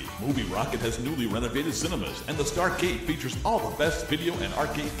Galaxy. Movie Rocket has newly renovated cinemas, and the Starcade features all the best video and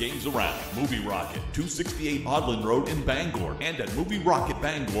arcade games around. Movie Rocket, 268 Odland Road in Bangor, and at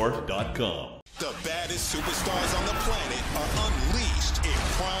movierocketbangor.com. The baddest superstars on the planet are unleashed in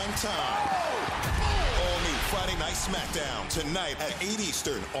prime time. All new Friday Night SmackDown, tonight at 8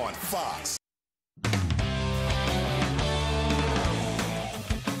 Eastern on Fox.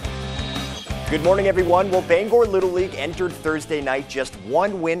 Good morning, everyone. Well, Bangor Little League entered Thursday night just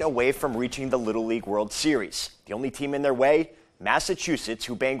one win away from reaching the Little League World Series. The only team in their way, Massachusetts,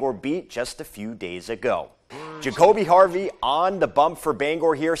 who Bangor beat just a few days ago. Jacoby Harvey on the bump for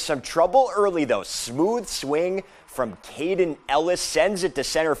Bangor here. Some trouble early, though. Smooth swing from Caden Ellis sends it to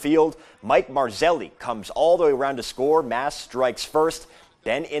center field. Mike Marzelli comes all the way around to score. Mass strikes first.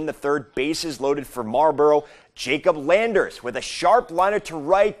 Then in the third, bases loaded for Marlboro. Jacob Landers with a sharp liner to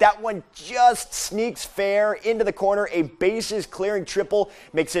right. That one just sneaks fair into the corner. A bases clearing triple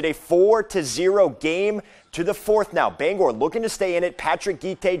makes it a 4-0 game. To the fourth now. Bangor looking to stay in it. Patrick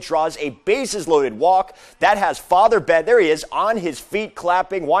Guite draws a bases loaded walk. That has Father Ben. There he is on his feet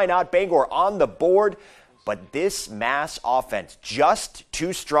clapping. Why not? Bangor on the board. But this Mass offense just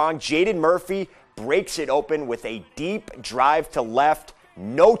too strong. Jaden Murphy breaks it open with a deep drive to left.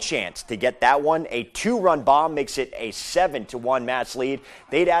 No chance to get that one. A 2-run bomb makes it a 7-1 Mats lead.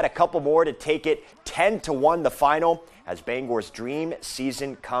 They'd add a couple more to take it 10-1 the final, as Bangor's dream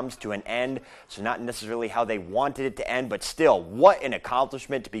season comes to an end. So not necessarily how they wanted it to end, but still, what an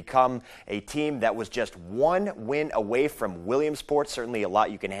accomplishment to become a team that was just one win away from Williamsport. Certainly a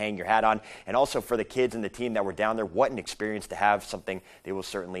lot you can hang your hat on. And also for the kids and the team that were down there, what an experience to have, something they will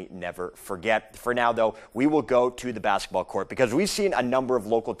certainly never forget. For now, though, we will go to the basketball court because we've seen a number of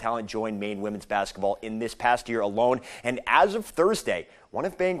local talent join Maine women's basketball in this past year alone. And as of Thursday, one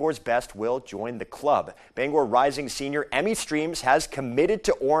of Bangor's best will join the club. Bangor rising senior Emmy Streams has committed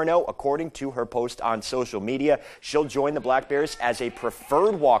to Orono, according to her post on social media. She'll join the Black Bears as a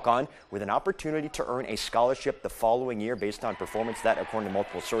preferred walk-on with an opportunity to earn a scholarship the following year based on performance. That, according to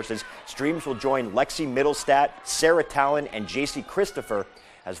multiple sources. Streams will join Lexi Middlestat, Sarah Talon, and JC Christopher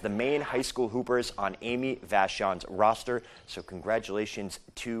as the Maine high school hoopers on Amy Vachon's roster. So congratulations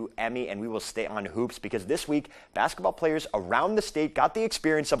to Emmy, and we will stay on hoops because this week, basketball players around the state got the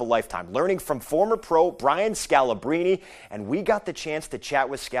experience of a lifetime, learning from former pro Brian Scalabrine, and we got the chance to chat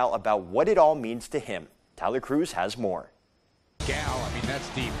with Scal about what it all means to him. Tyler Cruz has more. Scal, I mean, that's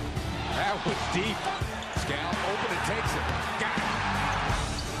deep. That was deep. Scal, open and takes it. Got it.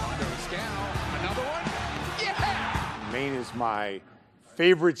 Under Scal, another one. Yeah! Maine is my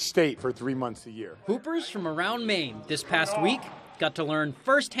favorite state for 3 months a year. Hoopers from around Maine this past week got to learn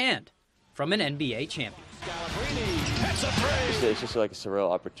firsthand from an NBA champion. It's just like a surreal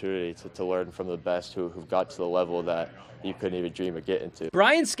opportunity to learn from the best who've got to the level that you couldn't even dream of getting to.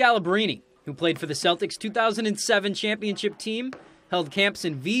 Brian Scalabrine, who played for the Celtics 2007 championship team, held camps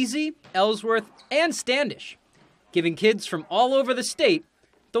in Vesey, Ellsworth, and Standish, giving kids from all over the state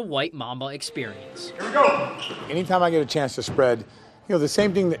the White Mamba experience. Here we go. Anytime I get a chance to spread the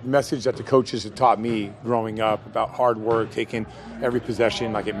same message that the coaches had taught me growing up about hard work, taking every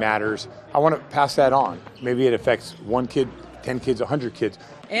possession like it matters, I want to pass that on. Maybe it affects 1 kid, 10 kids, 100 kids.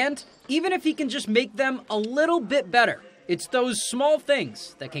 And even if he can just make them a little bit better, it's those small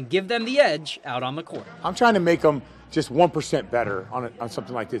things that can give them the edge out on the court. I'm trying to make them just 1% better on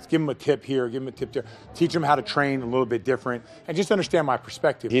something like this. Give them a tip here, give them a tip there. Teach them how to train a little bit different and just understand my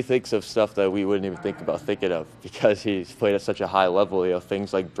perspective. He thinks of stuff that we wouldn't even think about thinking of because he's played at such a high level,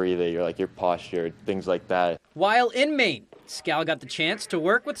 things like breathing or like your posture, things like that. While in Maine, Scal got the chance to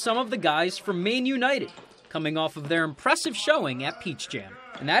work with some of the guys from Maine United, coming off of their impressive showing at Peach Jam.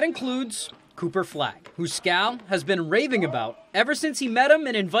 And that includes Cooper Flagg, who Scal has been raving about ever since he met him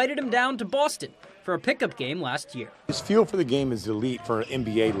and invited him down to Boston for a pickup game last year. His feel for the game is elite for an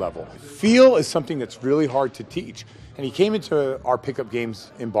NBA level. Feel is something that's really hard to teach. And he came into our pickup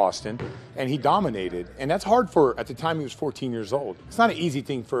games in Boston, and he dominated. And that's hard at the time he was 14 years old. It's not an easy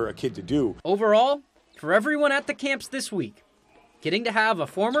thing for a kid to do. Overall, for everyone at the camps this week, getting to have a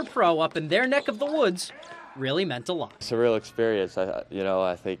former pro up in their neck of the woods really meant a lot. It's a real experience.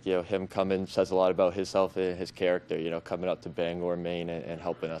 I think him coming says a lot about himself and his character, coming up to Bangor, Maine, and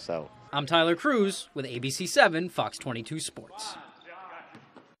helping us out. I'm Tyler Cruz with ABC7 Fox 22 Sports.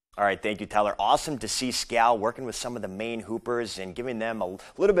 All right, thank you, Tyler. Awesome to see Scal working with some of the Maine Hoopers and giving them a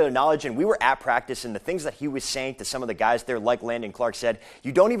little bit of knowledge. And we were at practice, and the things that he was saying to some of the guys there, like Landon Clark said,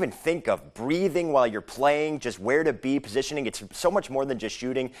 you don't even think of breathing while you're playing, just where to be, positioning. It's so much more than just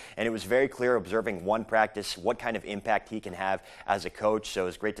shooting. And it was very clear observing one practice, what kind of impact he can have as a coach. So it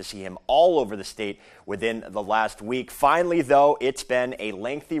was great to see him all over the state within the last week. Finally, though, it's been a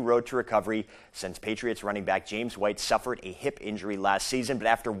lengthy road to recovery since Patriots running back James White suffered a hip injury last season. But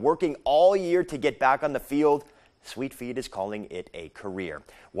after working all year to get back on the field, Sweet Feet is calling it a career.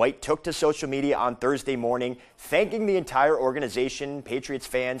 White took to social media on Thursday morning, thanking the entire organization, Patriots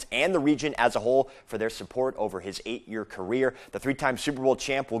fans, and the region as a whole for their support over his 8-year career. The 3-time Super Bowl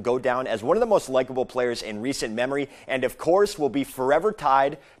champ will go down as one of the most likable players in recent memory, and of course will be forever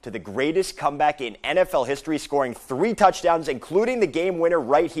tied to the greatest comeback in NFL history, scoring 3 touchdowns, including the game winner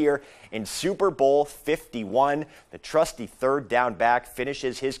right here in Super Bowl 51. The trusty third down back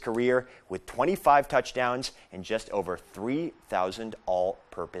finishes his career with 25 touchdowns and just over 3,000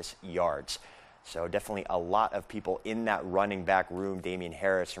 all-purpose yards. So definitely a lot of people in that running back room. Damian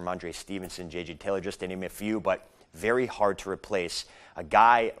Harris, Ramondre Stevenson, J.J. Taylor, just to name a few, but very hard to replace a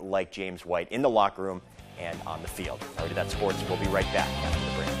guy like James White in the locker room and on the field. All right, that's sports. We'll be right back after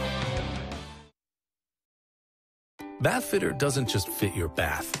the break. Bathfitter doesn't just fit your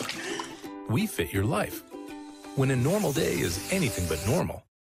bath. We fit your life. When a normal day is anything but normal,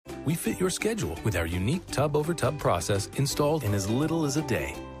 we fit your schedule with our unique tub-over-tub process installed in as little as a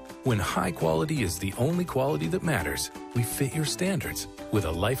day. When high quality is the only quality that matters, we fit your standards with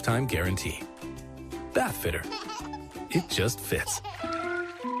a lifetime guarantee. Bath fitter. It just fits.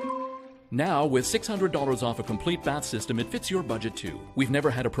 Now, with $600 off a complete bath system, it fits your budget too. We've never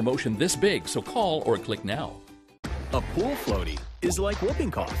had a promotion this big, so call or click now. A pool floaty is like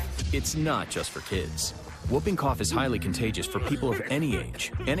whooping cough. It's not just for kids. Whooping cough is highly contagious for people of any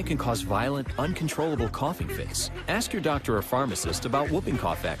age, and it can cause violent, uncontrollable coughing fits. Ask your doctor or pharmacist about whooping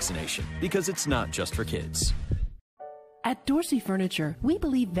cough vaccination, because it's not just for kids. At Dorsey Furniture, we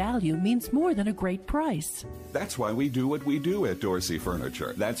believe value means more than a great price. That's why we do what we do at Dorsey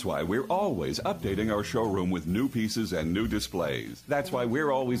Furniture. That's why we're always updating our showroom with new pieces and new displays. That's why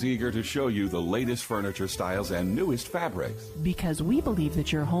we're always eager to show you the latest furniture styles and newest fabrics. Because we believe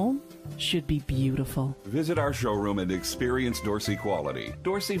that your home should be beautiful. Visit our showroom and experience Dorsey quality,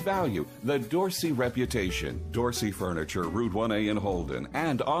 Dorsey value, the Dorsey reputation. Dorsey Furniture, Route 1A in Holden,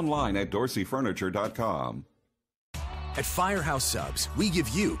 and online at dorseyfurniture.com. At Firehouse Subs, we give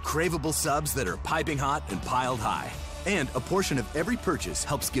you craveable subs that are piping hot and piled high. And a portion of every purchase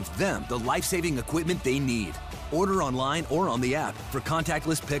helps give them the life-saving equipment they need. Order online or on the app for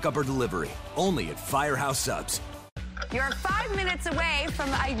contactless pickup or delivery. Only at Firehouse Subs. You're 5 minutes away from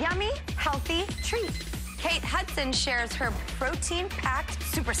a yummy, healthy treat. Kate Hudson shares her protein-packed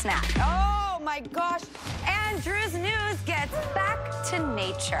super snack. Oh my gosh. And Drew's News gets back to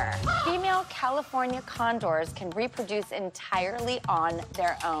nature. Female California condors can reproduce entirely on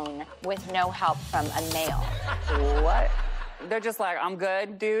their own with no help from a male. What? They're just like, I'm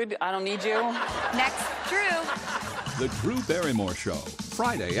good, dude. I don't need you. Next, Drew. The Drew Barrymore Show,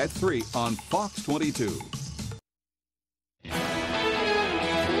 Friday at 3 on Fox 22.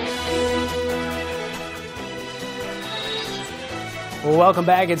 Well, welcome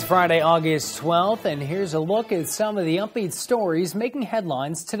back. It's Friday, August 12th, and here's a look at some of the upbeat stories making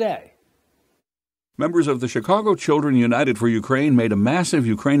headlines today. Members of the Chicago Children United for Ukraine made a massive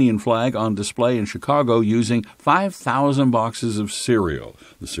Ukrainian flag on display in Chicago using 5,000 boxes of cereal.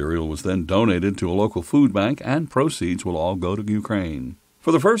 The cereal was then donated to a local food bank, and proceeds will all go to Ukraine.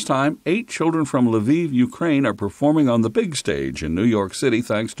 For the first time, 8 children from Lviv, Ukraine are performing on the big stage in New York City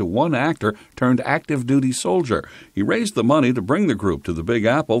thanks to one actor turned active-duty soldier. He raised the money to bring the group to the Big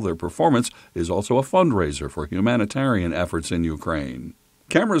Apple. Their performance is also a fundraiser for humanitarian efforts in Ukraine.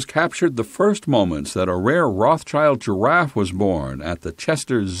 Cameras captured the first moments that a rare Rothschild giraffe was born at the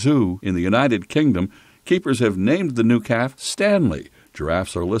Chester Zoo in the United Kingdom. Keepers have named the new calf Stanley.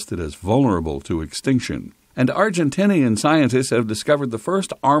 Giraffes are listed as vulnerable to extinction. And Argentinian scientists have discovered the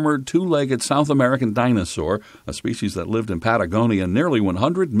first armored two-legged South American dinosaur, a species that lived in Patagonia nearly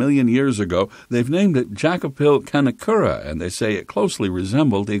 100 million years ago. They've named it Jacopil canicura, and they say it closely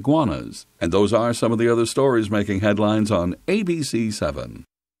resembled iguanas. And those are some of the other stories making headlines on ABC 7.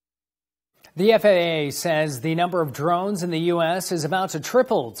 The FAA says the number of drones in the U.S. is about to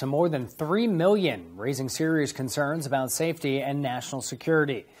triple to more than 3 million, raising serious concerns about safety and national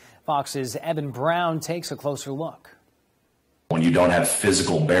security. Fox's Evan Brown takes a closer look. When you don't have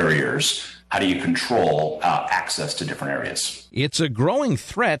physical barriers, how do you control access to different areas? It's a growing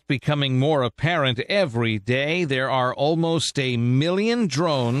threat becoming more apparent every day. There are almost 1 million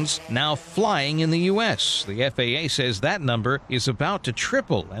drones now flying in the U.S. The FAA says that number is about to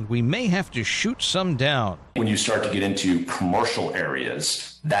triple, and we may have to shoot some down. When you start to get into commercial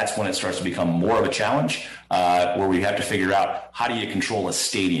areas, that's when it starts to become more of a challenge, where we have to figure out how do you control a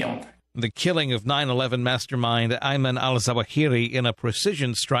stadium. The killing of 9/11 mastermind Ayman al-Zawahiri in a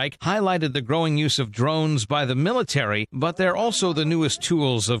precision strike highlighted the growing use of drones by the military, but they're also the newest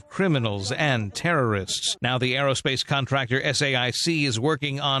tools of criminals and terrorists. Now the aerospace contractor SAIC is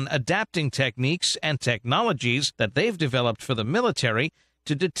working on adapting techniques and technologies that they've developed for the military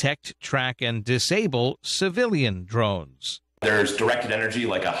to detect, track, and disable civilian drones. There's directed energy,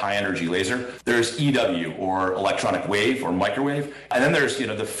 like a high-energy laser. There's EW, or electronic wave, or microwave. And then there's,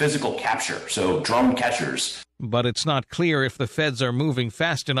 the physical capture, so drone catchers. But it's not clear if the feds are moving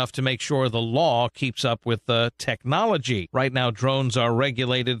fast enough to make sure the law keeps up with the technology. Right now, drones are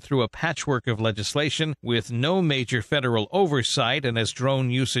regulated through a patchwork of legislation with no major federal oversight, and as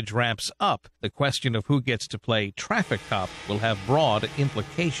drone usage ramps up, the question of who gets to play traffic cop will have broad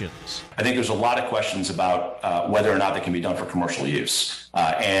implications. I think there's a lot of questions about whether or not they can be done for commercial use.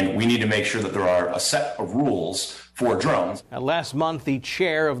 And we need to make sure that there are a set of rules for drones. Last month, the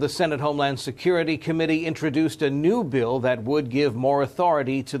chair of the Senate Homeland Security Committee introduced a new bill that would give more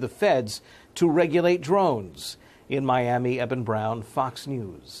authority to the feds to regulate drones. In Miami, Eben Brown, Fox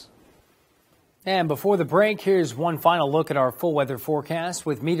News. And before the break, here's one final look at our full weather forecast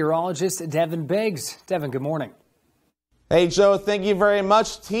with meteorologist Devin Biggs. Devin, good morning. Hey, Joe, thank you very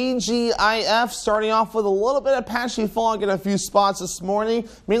much. TGIF starting off with a little bit of patchy fog in a few spots this morning,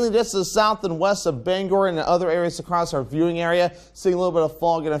 mainly just to the south and west of Bangor and other areas across our viewing area. Seeing a little bit of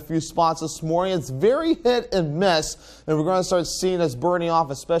fog in a few spots this morning. It's very hit and miss, and we're going to start seeing us burning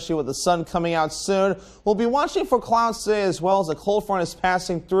off, especially with the sun coming out soon. We'll be watching for clouds today as well as a cold front is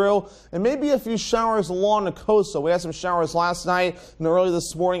passing through, and maybe a few showers along the coast. So we had some showers last night and early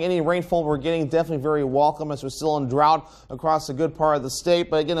this morning. Any rainfall we're getting definitely very welcome as we're still in drought across a good part of the state.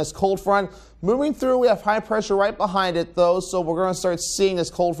 But again, this cold front moving through, we have high pressure right behind it though, so we're going to start seeing this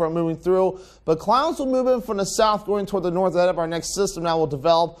cold front moving through. But clouds will move in from the south going toward the north. Ahead of our next system now will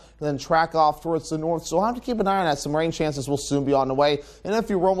develop and then track off towards the north. So we'll have to keep an eye on that. Some rain chances will soon be on the way, and a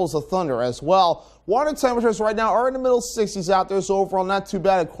few rumbles of thunder as well. Water temperatures right now are in the middle 60s out there, so overall not too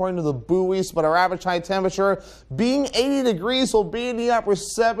bad according to the buoys, but our average high temperature being 80 degrees will be in the upper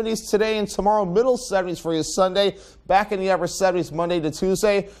 70s today and tomorrow, middle 70s for you Sunday, back in the upper 70s Monday to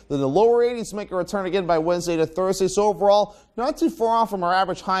Tuesday. Then the lower 80s make a return again by Wednesday to Thursday, so overall not too far off from our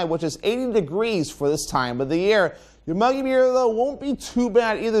average high, which is 80 degrees for this time of the year. Your muggy beer, though, won't be too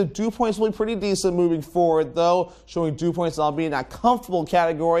bad either. Dew points will be pretty decent moving forward, though, showing dew points that'll be in that comfortable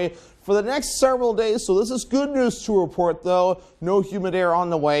category for the next several days. So this is good news to report, though. No humid air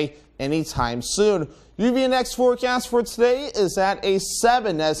on the way anytime soon. UVNX forecast for today is at a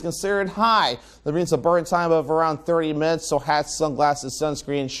 7 as considered high. That means a burn time of around 30 minutes, so hats, sunglasses,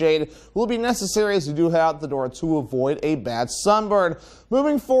 sunscreen, shade will be necessary as you do head out the door to avoid a bad sunburn.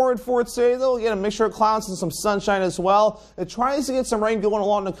 Moving forward for today, though, we'll get a mixture of clouds and some sunshine as well. It tries to get some rain going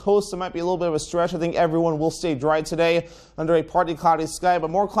along the coast. It might be a little bit of a stretch. I think everyone will stay dry today under a partly cloudy sky, but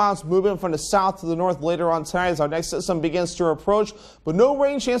more clouds moving from the south to the north later on tonight as our next system begins to approach. But no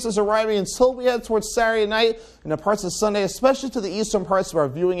rain chances arriving until we head towards Saturday night and the parts of Sunday, especially to the eastern parts of our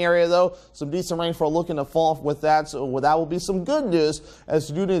viewing area, though. Some decent rainfall looking to fall with that, so that will be some good news as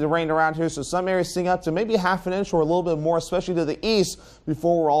you do need the rain around here. So some areas seeing up to maybe half an inch or a little bit more, especially to the east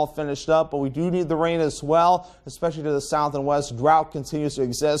before we're all finished up. But we do need the rain as well, especially to the south and west. Drought continues to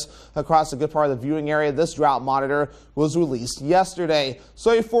exist across a good part of the viewing area. This drought monitor was released yesterday.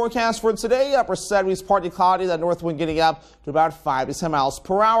 So your forecast for today, upper 70s, partly cloudy, that north wind getting up to about 5 to 10 miles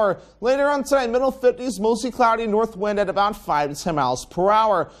per hour. Later on tonight, middle 50s, mostly cloudy, north wind at about 5 to 10 miles per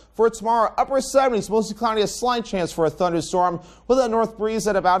hour. For tomorrow, upper 70s, mostly cloudy, a slight chance for a thunderstorm with a north breeze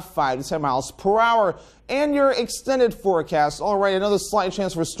at about 5 to 10 miles per hour. And your extended forecast. All right, another slight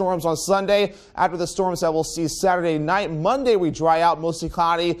chance for storms on Sunday. After the storms that we'll see Saturday night, Monday we dry out, mostly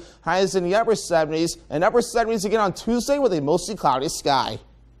cloudy, highs in the upper 70s, and upper 70s again on Tuesday with a mostly cloudy sky.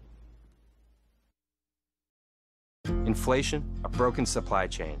 Inflation, a broken supply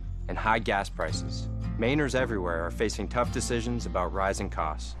chain, and high gas prices. Mainers everywhere are facing tough decisions about rising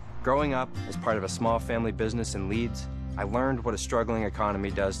costs. Growing up as part of a small family business in Leeds, I learned what a struggling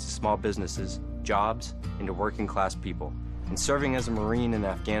economy does to small businesses, jobs, and to working class people. And serving as a Marine in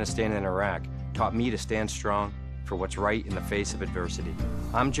Afghanistan and Iraq taught me to stand strong for what's right in the face of adversity.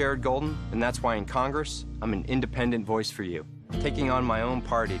 I'm Jared Golden, and that's why in Congress, I'm an independent voice for you, taking on my own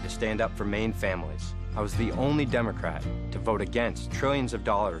party to stand up for Maine families. I was the only Democrat to vote against trillions of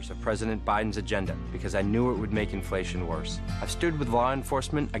dollars of President Biden's agenda because I knew it would make inflation worse. I've stood with law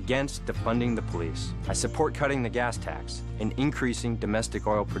enforcement against defunding the police. I support cutting the gas tax and increasing domestic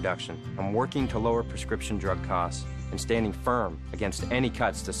oil production. I'm working to lower prescription drug costs and standing firm against any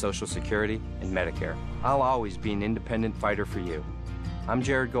cuts to Social Security and Medicare. I'll always be an independent fighter for you. I'm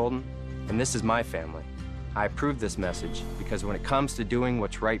Jared Golden, and this is my family. I approve this message because when it comes to doing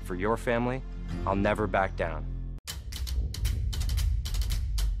what's right for your family, I'll never back down.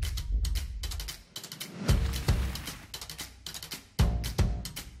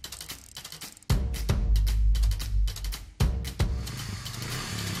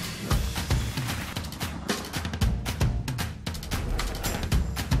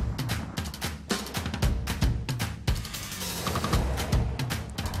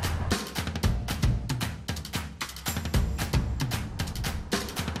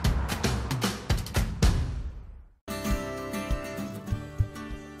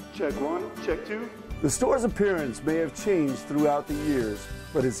 Check one, check two. The store's appearance may have changed throughout the years,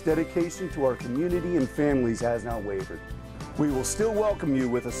 but its dedication to our community and families has not wavered. We will still welcome you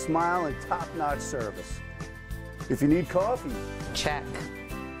with a smile and top-notch service. If you need coffee, check.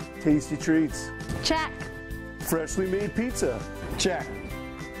 Tasty treats, Check. freshly made pizza, check.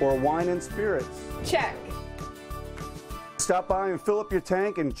 Or wine and spirits, Check. stop by and fill up your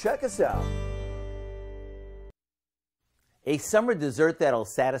tank and check us out. A summer dessert that'll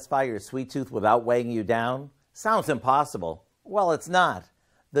satisfy your sweet tooth without weighing you down? Sounds impossible. Well, it's not.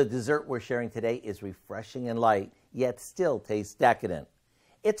 The dessert we're sharing today is refreshing and light, yet still tastes decadent.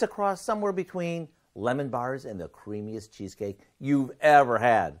 It's a cross somewhere between lemon bars and the creamiest cheesecake you've ever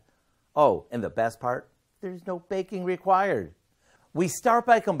had. Oh, and the best part, there's no baking required. We start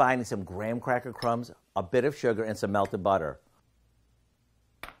by combining some graham cracker crumbs, a bit of sugar, and some melted butter.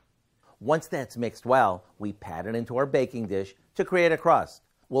 Once that's mixed well, we pat it into our baking dish to create a crust.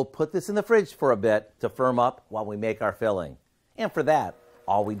 We'll put this in the fridge for a bit to firm up while we make our filling. And for that,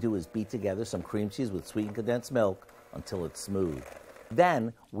 all we do is beat together some cream cheese with sweetened condensed milk until it's smooth.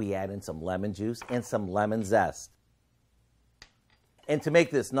 Then we add in some lemon juice and some lemon zest. And to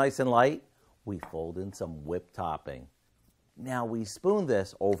make this nice and light, we fold in some whipped topping. Now we spoon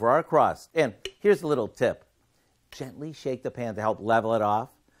this over our crust. And here's a little tip. Gently shake the pan to help level it off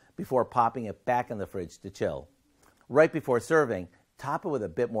before popping it back in the fridge to chill. Right before serving, top it with a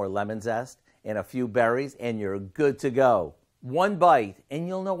bit more lemon zest and a few berries, and you're good to go. One bite, and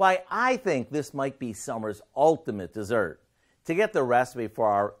you'll know why I think this might be summer's ultimate dessert. To get the recipe for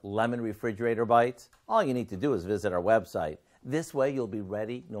our lemon refrigerator bites, all you need to do is visit our website. This way you'll be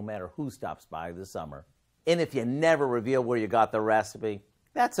ready no matter who stops by this summer. And if you never reveal where you got the recipe,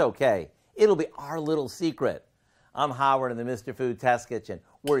 that's okay. It'll be our little secret. I'm Howard in the Mr. Food Test Kitchen,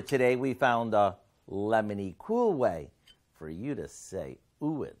 where today we found a lemony cool way for you to say,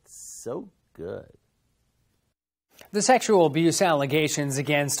 ooh, it's so good. The sexual abuse allegations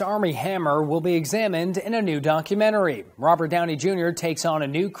against Armie Hammer will be examined in a new documentary. Robert Downey Jr. takes on a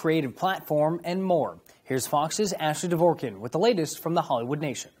new creative platform and more. Here's Fox's Ashley Dvorkin with the latest from the Hollywood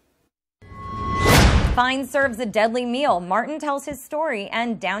Nation. Fine serves a deadly meal. Martin tells his story,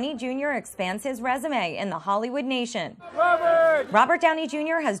 and Downey Jr. expands his resume in the Hollywood Nation. Robert Downey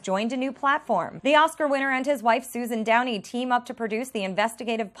Jr. has joined a new platform. The Oscar winner and his wife Susan Downey team up to produce the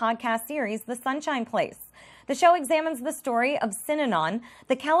investigative podcast series The Sunshine Place. The show examines the story of Synanon,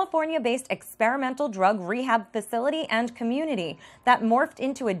 the California-based experimental drug rehab facility and community that morphed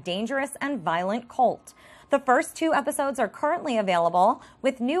into a dangerous and violent cult. The first 2 episodes are currently available,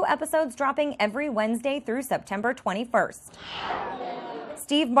 with new episodes dropping every Wednesday through September 21st.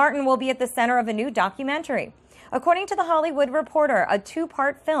 Steve Martin will be at the center of a new documentary. According to The Hollywood Reporter, a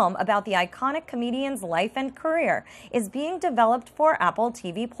 2-part film about the iconic comedian's life and career is being developed for Apple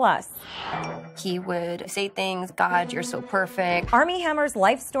TV+. He would say things, God, you're so perfect. Armie Hammer's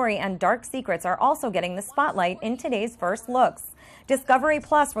life story and dark secrets are also getting the spotlight in today's first looks. Discovery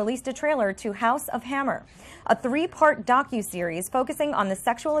Plus released a trailer to House of Hammer, a 3-part docuseries focusing on the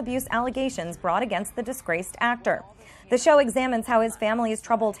sexual abuse allegations brought against the disgraced actor. The show examines how his family's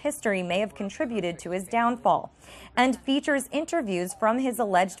troubled history may have contributed to his downfall, and features interviews from his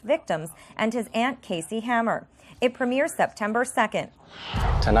alleged victims and his aunt Casey Hammer. It premieres September 2nd.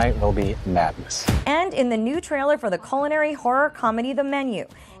 Tonight will be madness. And in the new trailer for the culinary horror comedy The Menu,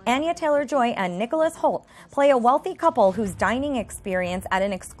 Anya Taylor-Joy and Nicholas Hoult play a wealthy couple whose dining experience at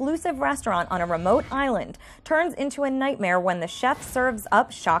an exclusive restaurant on a remote island turns into a nightmare when the chef serves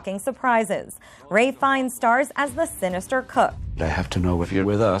up shocking surprises. Ray Fiennes stars as the sinister cook. I have to know if you're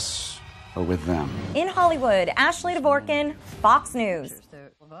with us or with them. In Hollywood, Ashley Dvorkin, Fox News.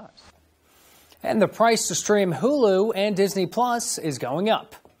 And the price to stream Hulu and Disney Plus is going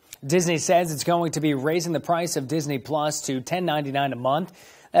up. Disney says it's going to be raising the price of Disney Plus to $10.99 a month.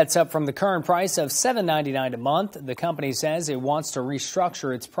 That's up from the current price of $7.99 a month. The company says it wants to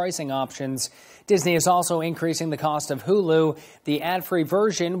restructure its pricing options. Disney is also increasing the cost of Hulu. The ad-free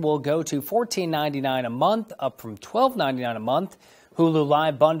version will go to $14.99 a month, up from $12.99 a month. Hulu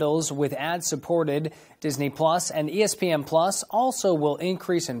Live bundles with ad-supported Disney Plus and ESPN Plus also will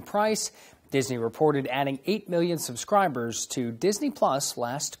increase in price. Disney reported adding 8 million subscribers to Disney Plus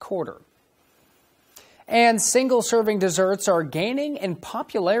last quarter. And single-serving desserts are gaining in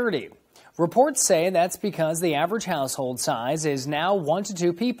popularity. Reports say that's because the average household size is now 1 to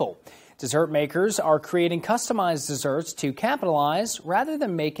 2 people. Dessert makers are creating customized desserts to capitalize rather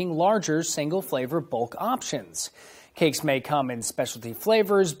than making larger single-flavor bulk options. Cakes may come in specialty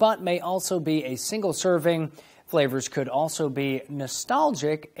flavors, but may also be a single serving. Flavors could also be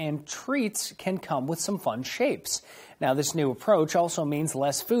nostalgic, and treats can come with some fun shapes. Now, this new approach also means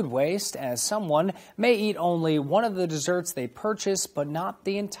less food waste, as someone may eat only one of the desserts they purchase, but not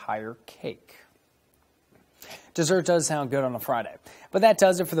the entire cake. Dessert does sound good on a Friday. But that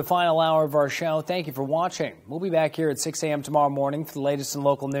does it for the final hour of our show. Thank you for watching. We'll be back here at 6 a.m. tomorrow morning for the latest in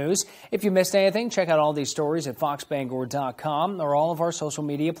local news. If you missed anything, check out all these stories at foxbangor.com or all of our social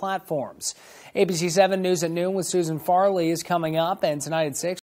media platforms. ABC 7 News at noon with Susan Farley is coming up, and tonight at 6.